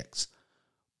knees and kicks?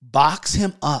 Box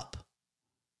him up.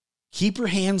 Keep your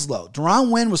hands low. Duran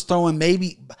Wynn was throwing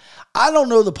maybe, I don't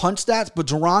know the punch stats, but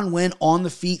Duran Wynn on the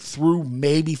feet threw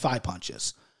maybe 5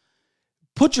 punches.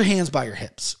 Put your hands by your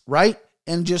hips, right?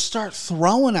 And just start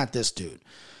throwing at this dude.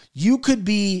 You could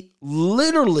be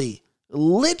literally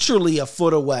a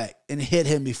foot away and hit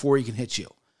him before he can hit you.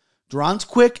 Duran's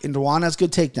quick and Duran has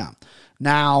good takedown.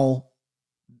 Now,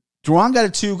 Duran got a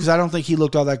 2 because I don't think he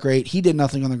looked all that great. He did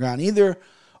nothing on the ground either.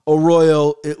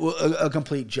 Arroyo, a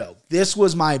complete joke. This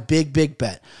was my big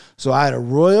bet. So I had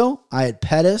Arroyo, I had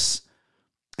Pettis,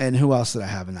 and who else did I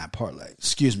have in that parlay?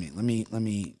 Excuse me. Let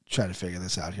me try to figure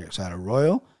this out here. So I had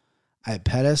Arroyo, I had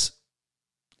Pettis,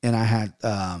 and I had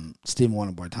Stephen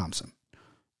Wonderboy Thompson.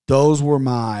 Those were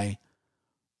my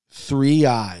 3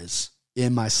 guys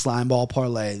in my slime ball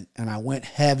parlay, and I went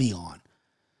heavy on.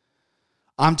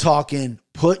 I'm talking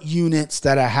put units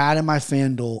that I had in my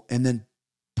FanDuel and then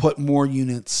put more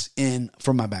units in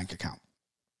from my bank account.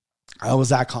 I was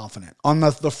that confident. On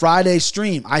the Friday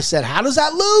stream, I said, how does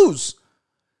that lose?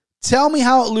 Tell me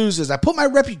how it loses. I put my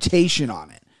reputation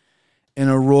on it. And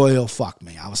Arroyo fucked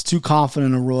me. I was too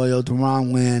confident in Arroyo.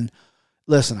 Duran Wynn.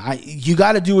 Listen, you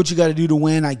got to do what you got to do to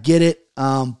win. I get it.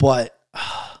 But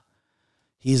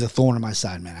he's a thorn in my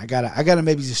side, man. I gotta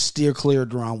maybe just steer clear of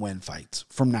Duran Wynn fights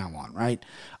from now on, right?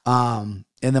 And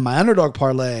then my underdog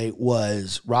parlay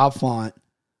was Rob Font,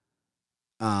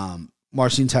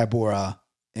 Marcin Tybura,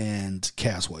 and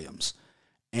Chaos Williams.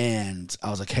 And I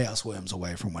was like, Chaos Williams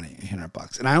away from winning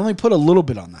 $800. And I only put a little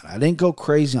bit on that. I didn't go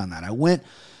crazy on that. I went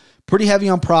pretty heavy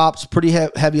on props, pretty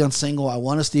heavy on single. I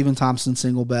won a Stephen Thompson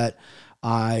single bet.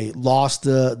 I lost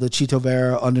the Chito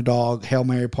Vera underdog Hail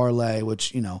Mary parlay,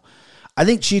 which, I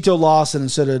think Chito lost,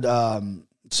 and so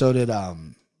did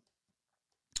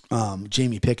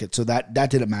Jamie Pickett. So that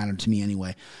didn't matter to me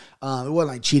anyway. It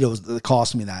wasn't like Cheetos that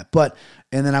cost me that.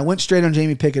 And then I went straight on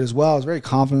Jamie Pickett as well. I was very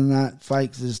confident in that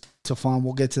fight because Tafon.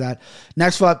 We'll get to that.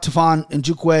 Next fight, Tafon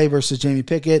Njoku versus Jamie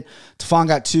Pickett. Tafon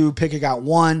got 2. Pickett got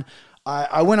 1.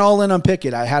 I went all in on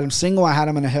Pickett. I had him single. I had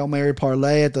him in a Hail Mary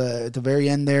parlay at the very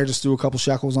end there. Just threw a couple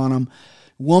shekels on him.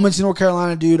 Wilmington, North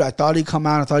Carolina dude. I thought he'd come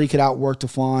out. I thought he could outwork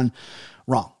Tafon.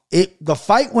 Wrong. The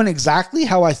fight went exactly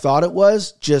how I thought it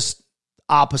was, just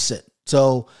opposite.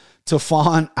 So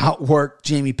Tafon outworked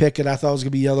Jamie Pickett. I thought it was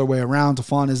going to be the other way around.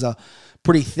 Tafon is a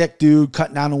pretty thick dude,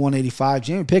 cutting down to 185.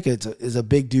 Jamie Pickett is a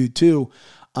big dude too.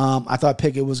 I thought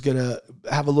Pickett was going to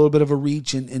have a little bit of a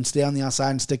reach and stay on the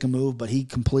outside and stick a move, but he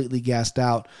completely gassed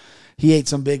out. He ate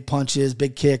some big punches,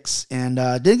 big kicks, and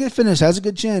didn't get finished. Has a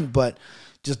good chin, but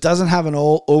just doesn't have an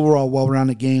overall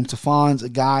well-rounded game. Tafon's a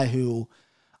guy who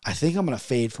I think I'm going to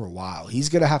fade for a while. He's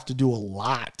going to have to do a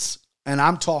lot, and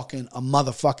I'm talking a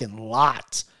motherfucking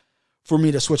lot, for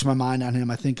me to switch my mind on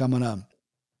him. I think I'm going to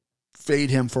fade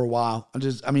him for a while.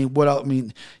 What else?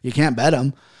 You can't bet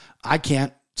him. I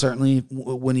can't, certainly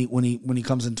when he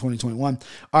comes in 2021.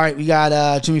 All right, we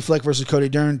got Jimmy Flick versus Cody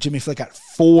Durden. Jimmy Flick got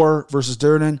 4 versus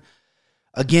Durden.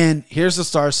 Again, here's the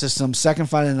star system. Second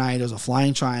fight of the night, it was a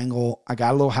flying triangle. I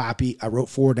got a little happy. I wrote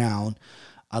 4 down.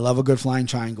 I love a good flying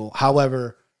triangle.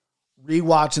 However,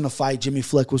 rewatching the fight, Jimmy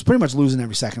Flick was pretty much losing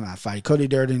every second of that fight. Cody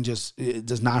Durden just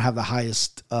does not have the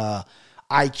highest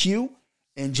IQ,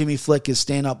 And Jimmy Flick, his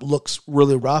stand-up looks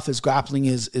really rough. His grappling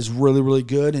is really, really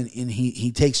good, and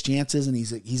he takes chances, and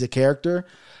he's a character.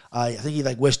 I think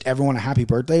he wished everyone a happy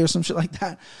birthday or some shit like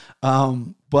that.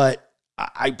 But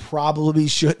I probably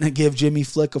shouldn't have give Jimmy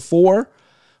Flick a 4.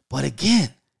 But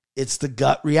again, it's the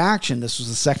gut reaction. This was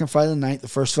the second fight of the night. The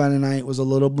first fight of the night was a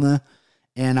little bleh,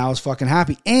 and I was fucking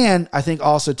happy. And I think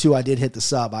also, too, I did hit the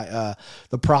sub.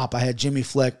 The prop, I had Jimmy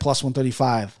Flick plus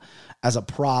 135 as a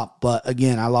prop. But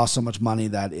again, I lost so much money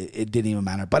that it didn't even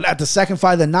matter. But at the second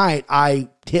fight of the night, I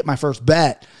hit my first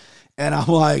bet. And I'm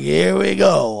like, here we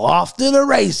go. Off to the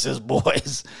races,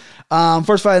 boys.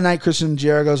 First fight of the night, Christian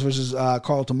Giagos versus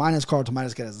Carlton Minus. Carlton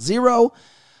Minus got a 0.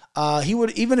 He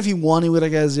would, even if he won, he would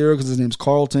have got a 0 because his name's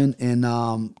Carlton. And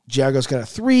Giagos got a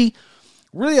 3.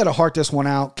 Really had to heart this one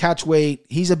out. Catch weight.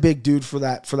 He's a big dude for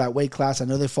that weight class. I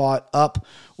know they fought up.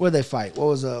 Where did they fight? What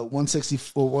was a 160?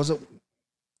 What was it?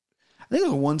 I think it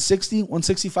was a 160,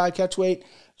 165 catch weight.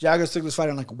 Giagos took this fight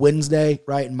on Wednesday,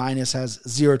 right? And Minus has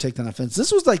 0 takedown offense.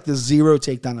 This was the 0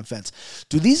 takedown offense.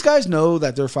 Do these guys know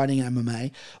that they're fighting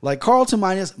MMA? Carlton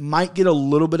Minus might get a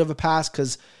little bit of a pass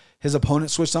because his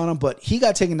opponent switched on him, but he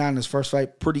got taken down in his first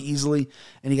fight pretty easily,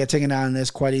 and he got taken down in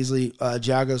this quite easily.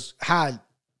 Giagos had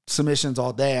submissions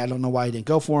all day. I don't know why he didn't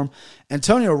go for him.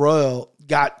 Antonio Arroyo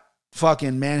got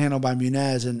fucking manhandled by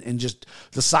Muniz and just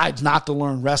decides not to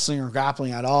learn wrestling or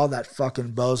grappling at all. That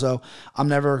fucking bozo. I'm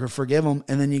never going to forgive him.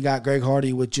 And then you got Greg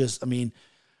Hardy with his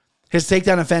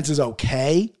takedown offense is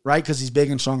okay, right? Because he's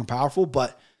big and strong and powerful.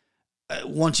 But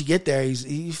once you get there,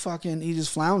 he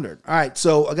just floundered. All right.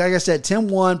 So like I said, Tim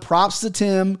won. Props to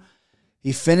Tim.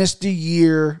 He finished the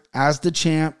year as the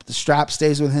champ. The strap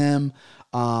stays with him.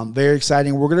 Very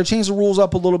exciting. We're going to change the rules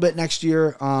up a little bit next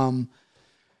year.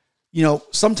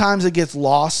 Sometimes it gets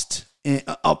lost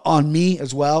on me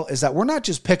as well, is that we're not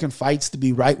just picking fights to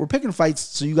be right. We're picking fights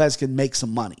so you guys can make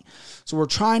some money. So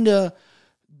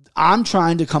I'm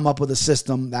trying to come up with a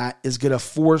system that is going to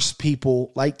force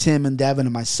people like Tim and Devin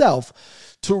and myself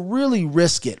to really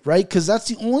risk it, right? Because that's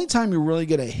the only time you're really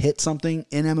going to hit something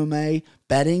in MMA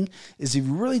betting is if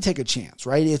you really take a chance,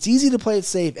 right? It's easy to play it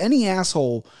safe. Any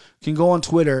asshole can go on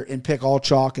Twitter and pick all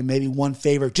chalk and maybe one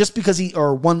favorite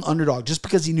or one underdog just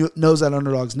because he knows that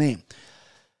underdog's name.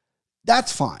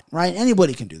 That's fine, right?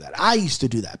 Anybody can do that. I used to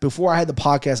do that. Before I had the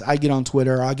podcast, I'd get on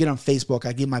Twitter, I'd get on Facebook,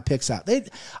 I'd give my picks out.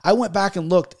 I went back and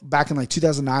looked back in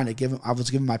 2009, I was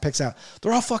giving my picks out.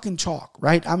 They're all fucking chalk,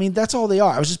 right? That's all they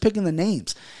are. I was just picking the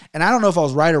names. And I don't know if I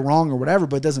was right or wrong or whatever,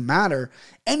 but it doesn't matter.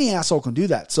 Any asshole can do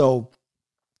that. So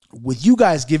with you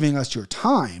guys giving us your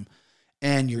time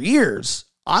and your ears,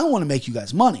 I want to make you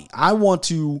guys money. I want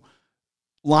to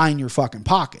line your fucking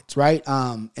pockets, right?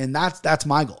 And that's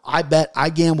my goal. I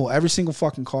gamble every single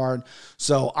fucking card.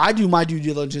 So I do my due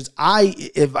diligence.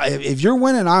 If you're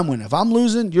winning, I'm winning. If I'm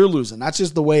losing, you're losing. That's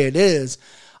just the way it is.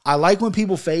 I like when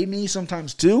people fade me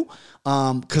sometimes too,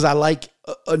 because I like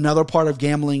another part of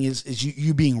gambling is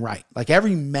you being right.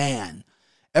 Every man,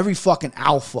 every fucking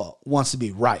alpha wants to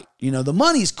be right. The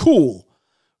money's cool,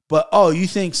 but you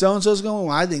think so-and-so's going to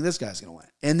win? I think this guy's going to win.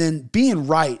 And then being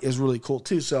right is really cool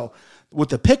too. So with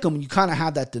the pick'em, you kind of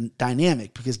have that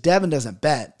dynamic because Devin doesn't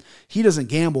bet. He doesn't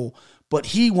gamble, but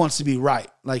he wants to be right.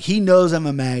 He knows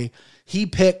MMA. He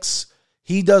picks.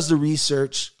 He does the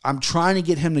research. I'm trying to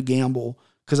get him to gamble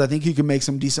because I think he can make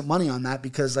some decent money on that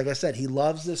because, like I said, he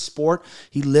loves this sport.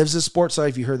 He lives this sport. Sorry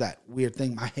if you heard that weird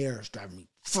thing. My hair is driving me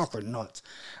fucking nuts.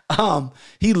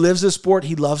 He lives this sport.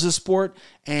 He loves this sport.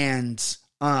 And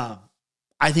I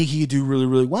think he could do really,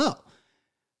 really well.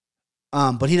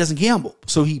 But he doesn't gamble.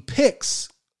 So he picks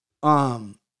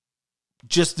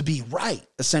just to be right,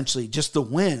 essentially, just to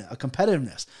win, a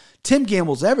competitiveness. Tim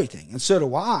gambles everything, and so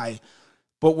do I,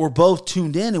 but we're both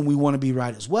tuned in and we want to be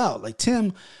right as well.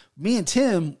 Me and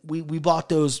Tim, we bought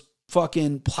those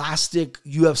fucking plastic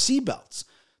UFC belts,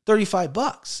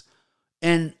 $35.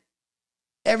 And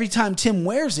every time Tim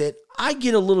wears it, I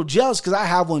get a little jealous because I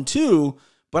have one too,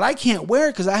 but I can't wear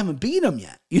it because I haven't beat him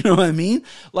yet. You know what I mean?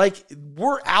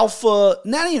 We're alpha,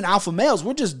 not even alpha males.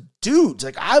 We're just dudes.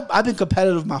 I've been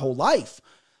competitive my whole life.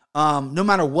 No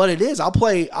matter what it is, I'll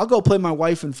go play my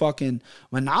wife in fucking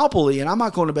Monopoly and I'm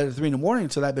not going to bed at 3 a.m.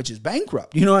 until that bitch is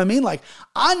bankrupt. You know what I mean?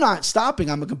 I'm not stopping.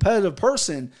 I'm a competitive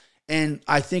person. And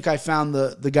I think I found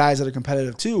the guys that are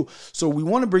competitive too. So we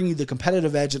want to bring you the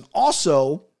competitive edge and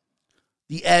also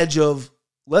the edge of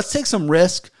let's take some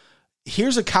risk.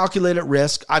 Here's a calculated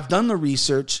risk. I've done the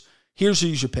research. Here's who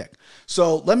you should pick.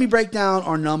 So let me break down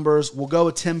our numbers. We'll go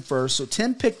with Tim first. So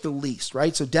Tim picked the least,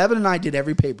 right? So Devin and I did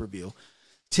every pay-per-view.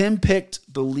 Tim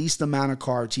picked the least amount of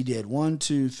cards. He did 1,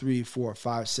 2, 3, 4,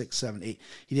 5, 6, 7, 8.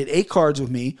 He did 8 cards with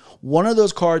me. One of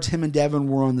those cards, him and Devin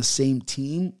were on the same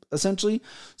team, essentially.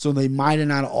 So they might have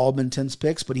not all been Tim's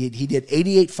picks, but he did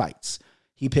 88 fights.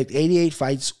 He picked 88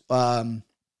 fights on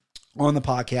the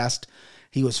podcast.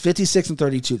 He was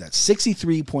 56-32. That's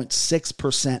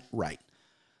 63.6% right.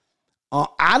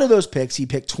 Out of those picks, he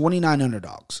picked 29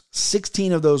 underdogs.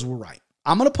 16 of those were right.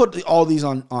 I'm gonna put all these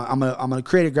on. I'm gonna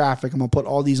create a graphic. I'm gonna put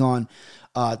all these on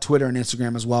Twitter and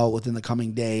Instagram as well within the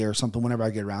coming day or something whenever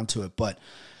I get around to it. But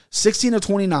 16 of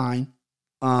 29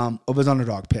 of his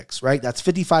underdog picks, right? That's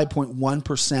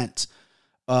 55.1%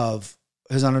 of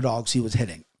his underdogs he was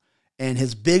hitting. And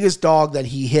his biggest dog that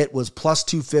he hit was plus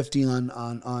 250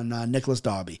 on Nicholas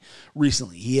Darby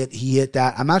recently. He hit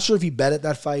that. I'm not sure if he bet at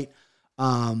that fight,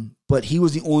 but he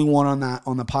was the only one on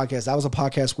the podcast. That was a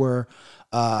podcast where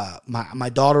my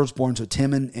daughter was born, so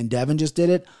Tim and Devin just did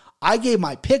it. I gave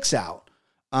my picks out,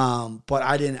 but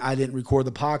I didn't record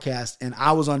the podcast, and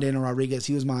I was on Dana Rodriguez.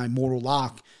 He was my mortal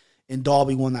lock, and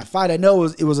Dalby won that fight. I know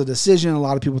it was a decision. A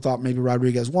lot of people thought maybe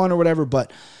Rodriguez won or whatever,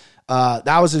 but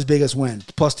that was his biggest win,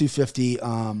 plus 250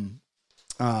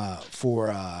 for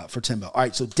Timbo. All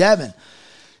right, so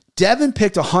Devin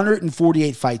picked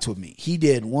 148 fights with me. He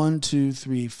did 1, 2,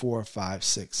 3, 4, 5,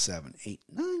 6, 7, 8,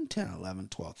 9, 10, 11,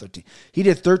 12, 13. He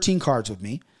did 13 cards with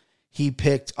me. He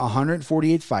picked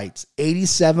 148 fights.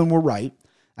 87 were right.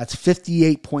 That's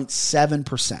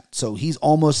 58.7%. So he's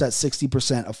almost at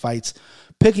 60% of fights,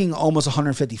 picking almost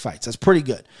 150 fights. That's pretty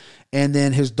good. And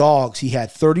then his dogs, he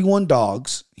had 31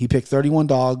 dogs. He picked 31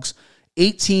 dogs.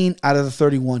 18 out of the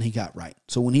 31 he got right.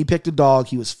 So when he picked a dog,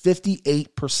 he was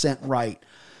 58% right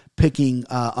picking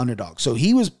underdog. So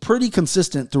he was pretty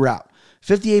consistent throughout.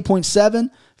 58.7,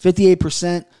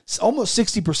 58%, almost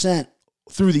 60%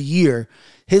 through the year.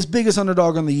 His biggest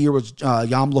underdog on the year was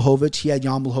Jan Blachowicz. He had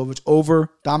Jan Blachowicz over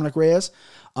Dominic Reyes.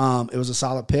 It was a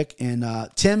solid pick. And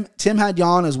Tim had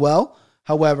Jan as well.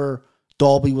 However,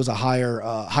 Dalby was a higher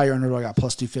underdog at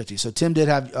plus 250. So Tim did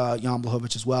have Jan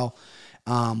Blachowicz as well.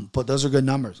 But those are good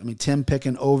numbers. I mean, Tim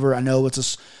picking over, I know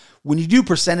when you do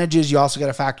percentages, you also got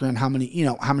to factor in how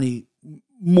many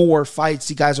more fights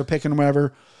you guys are picking or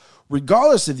whatever.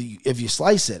 Regardless if you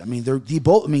slice it, I mean,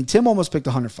 Tim almost picked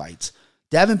 100 fights.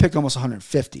 Devin picked almost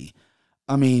 150.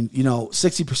 I mean,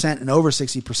 60% and over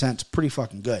 60% is pretty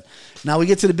fucking good. Now we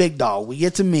get to the big dog. We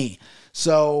get to me.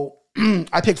 So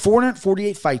I picked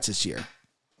 448 fights this year.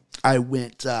 I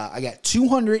got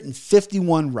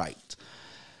 251 right.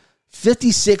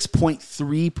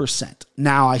 56.3%.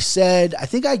 Now I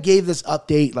think I gave this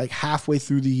update like halfway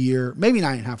through the year, maybe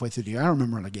not even halfway through the year. I don't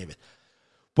remember when I gave it,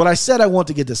 but I said I want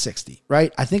to get to 60,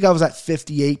 right? I think I was at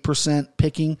 58%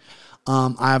 picking.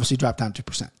 I obviously dropped down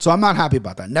 2%. So I'm not happy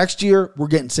about that. Next year we're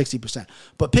getting 60%,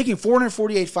 but picking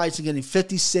 448 fights and getting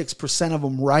 56% of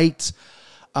them right.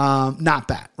 Not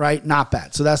bad, right? Not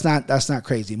bad. So that's not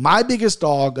crazy. My biggest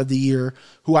dog of the year,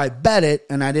 who I bet it,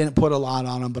 and I didn't put a lot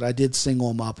on him, but I did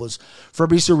single him up, was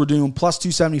Fabricio Werdum plus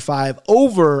 275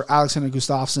 over Alexander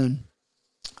Gustafsson.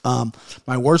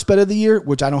 My worst bet of the year,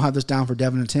 which I don't have this down for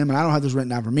Devin and Tim, and I don't have this written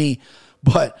down for me,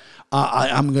 but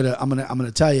I'm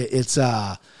gonna tell you it's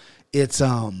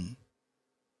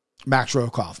Max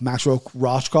Rothkopf,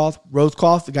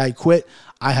 the guy who quit.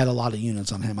 I had a lot of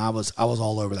units on him. I was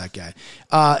all over that guy.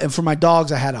 And for my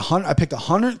dogs, I picked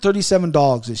 137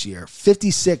 dogs this year.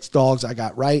 56 dogs I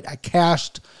got right. I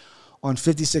cashed on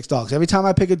 56 dogs. Every time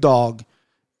I pick a dog,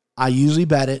 I usually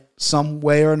bet it some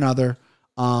way or another.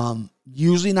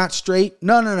 Usually not straight.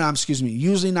 No, excuse me.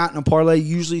 Usually not in a parlay,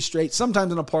 usually straight.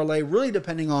 Sometimes in a parlay, really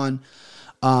depending on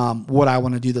what I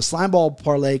want to do. The slime ball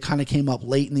parlay kind of came up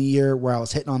late in the year where I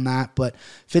was hitting on that, but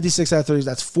 56 out of 30,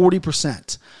 that's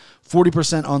 40%.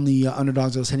 40% on the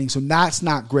underdogs I was hitting. So that's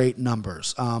not great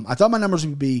numbers. I thought my numbers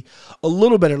would be a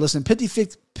little better. Listen, picking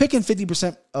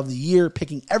 50% of the year,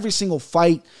 picking every single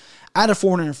fight out of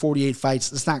 448 fights.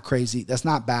 That's not crazy. That's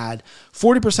not bad.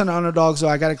 40% of underdogs, though,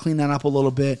 I got to clean that up a little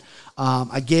bit.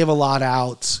 I gave a lot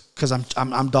out because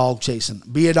I'm dog chasing.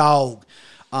 Be a dog.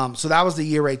 So that was the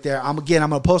year right there. I'm going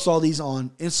to post all these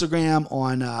on Instagram,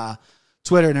 on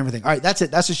Twitter, and everything. All right, that's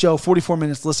it. That's the show. 44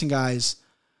 minutes. Listen, guys,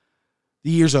 the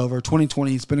year's over.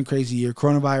 2020, it's been a crazy year.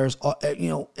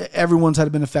 Coronavirus, everyone's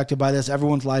been affected by this.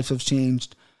 Everyone's lives have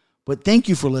changed. But thank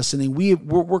you for listening.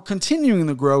 We're continuing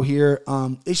to grow here.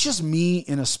 It's just me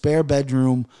in a spare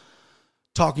bedroom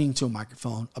talking to a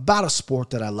microphone about a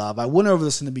sport that I love. I went over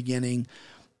this in the beginning,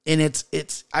 and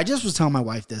I just was telling my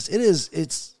wife this.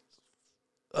 It's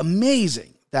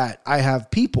amazing that I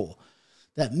have people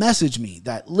that message me,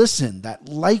 that listen, that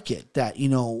like it, that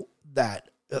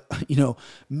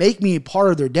make me a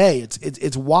part of their day.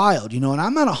 It's wild, and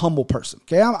I'm not a humble person.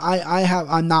 Okay.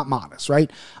 I'm not modest,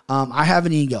 right? I have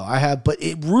an ego. But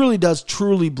it really does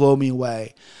truly blow me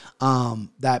away.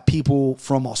 That people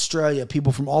from Australia,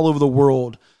 people from all over the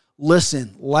world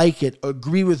listen, like it,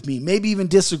 agree with me, maybe even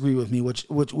disagree with me,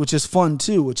 which is fun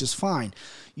too, which is fine.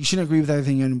 You shouldn't agree with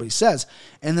everything anybody says.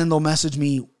 And then they'll message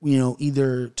me,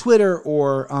 either Twitter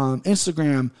or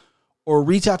Instagram, or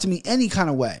reach out to me any kind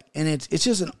of way. And it's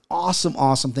just an awesome,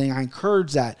 awesome thing. I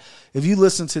encourage that. If you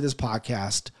listen to this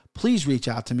podcast, please reach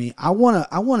out to me. I want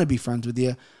to be friends with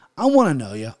you. I want to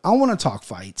know you. I want to talk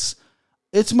fights.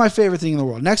 It's my favorite thing in the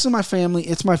world. Next to my family,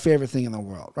 it's my favorite thing in the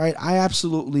world, right? I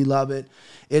absolutely love it.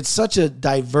 It's such a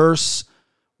diverse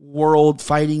world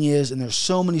fighting is, and there's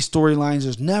so many storylines.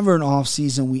 There's never an off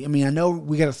season. I know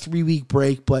we got a 3-week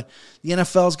break, but the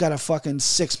NFL's got a fucking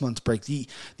 6 months break. The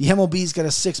MLB's got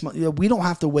a 6 month. We don't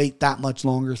have to wait that much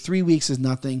longer. 3 weeks is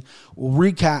nothing. We'll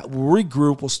recap. We'll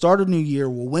regroup. We'll start a new year.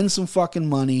 We'll win some fucking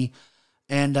money.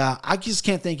 And I just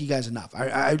can't thank you guys enough.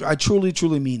 I truly,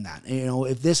 truly mean that.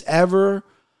 If this ever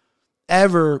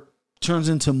turns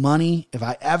into money, if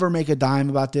I ever make a dime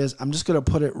about this, I'm just going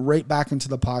to put it right back into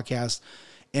the podcast.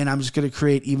 And I'm just going to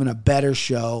create even a better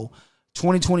show.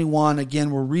 2021,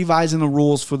 again, we're revising the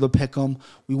rules for the Pick'em.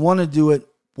 We want to do it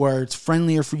where it's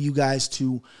friendlier for you guys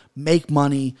to make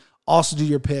money, also do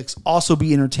your picks, also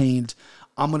be entertained.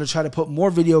 I'm going to try to put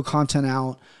more video content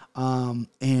out. If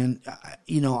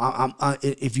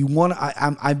you want,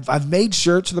 I've made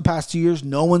shirts for the past 2 years.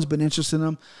 No one's been interested in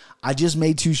them. I just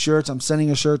made 2 shirts. I'm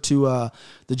sending a shirt to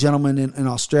the gentleman in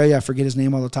Australia. I forget his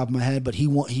name off the top of my head, but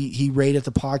he rated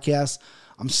the podcast.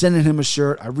 I'm sending him a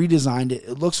shirt. I redesigned it.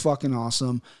 It looks fucking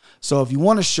awesome. So if you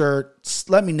want a shirt,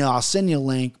 let me know. I'll send you a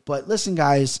link. But listen,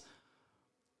 guys,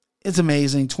 it's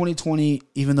amazing. 2020,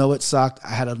 even though it sucked, I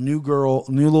had a new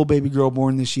little baby girl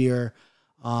born this year.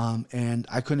 And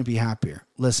I couldn't be happier.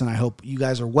 Listen, I hope you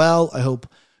guys are well. I hope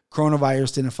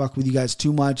coronavirus didn't fuck with you guys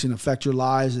too much and affect your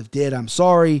lives. If it did, I'm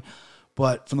sorry.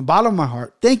 But from the bottom of my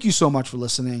heart, thank you so much for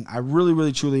listening. I really,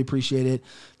 really, truly appreciate it.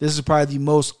 This is probably the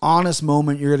most honest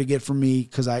moment you're going to get from me,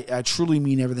 because I truly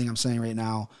mean everything I'm saying right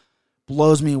now.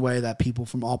 Blows me away that people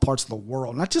from all parts of the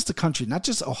world, not just the country, not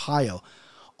just Ohio,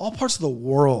 all parts of the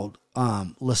world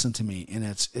listen to me, and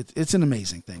it's an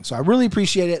amazing thing. So I really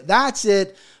appreciate it. That's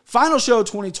it. Final show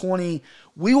 2020.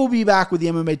 We will be back with the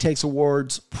MMA Takes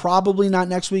Awards, probably not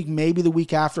next week, maybe the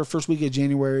week after, first week of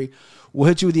January. We'll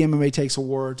hit you with the MMA Takes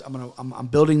Awards. I'm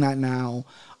building that now.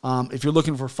 If you're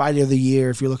looking for Fight of the Year,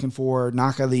 if you're looking for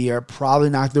Knock of the Year, probably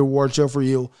not the award show for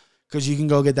you, because you can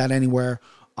go get that anywhere.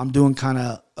 I'm doing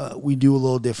we do a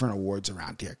little different awards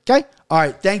around here. Okay? All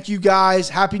right. Thank you guys.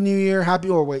 Happy New Year. Happy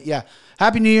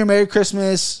New Year. Merry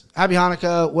Christmas. Happy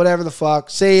Hanukkah. Whatever the fuck.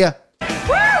 See ya. Woo!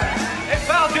 Hey,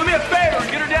 pal, do me a favor.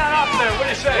 Get her down off there. What do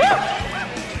you say? Woo!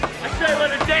 I say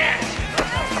let her dance.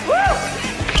 Woo!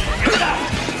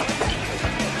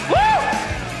 Woo!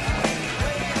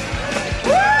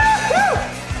 Woo! Woo!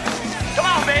 Come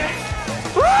on, baby.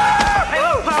 Woo! Hey,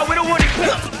 look, pal, we don't want to...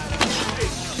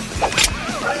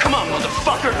 Come on,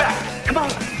 motherfucker, back. Come on.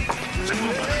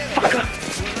 Motherfucker.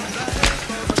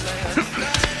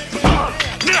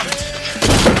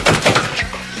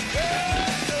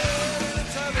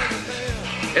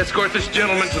 Escort this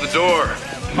gentleman to the door.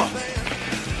 Come on.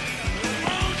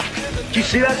 Do you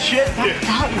see that shit? That's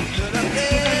Dalton.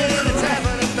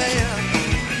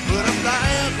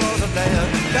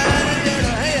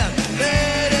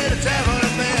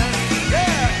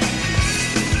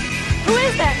 Who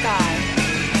is that guy?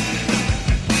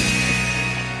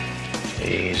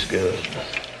 He's good.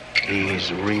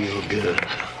 He's real good.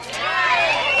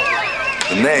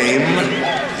 The name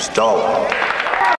is Dalton.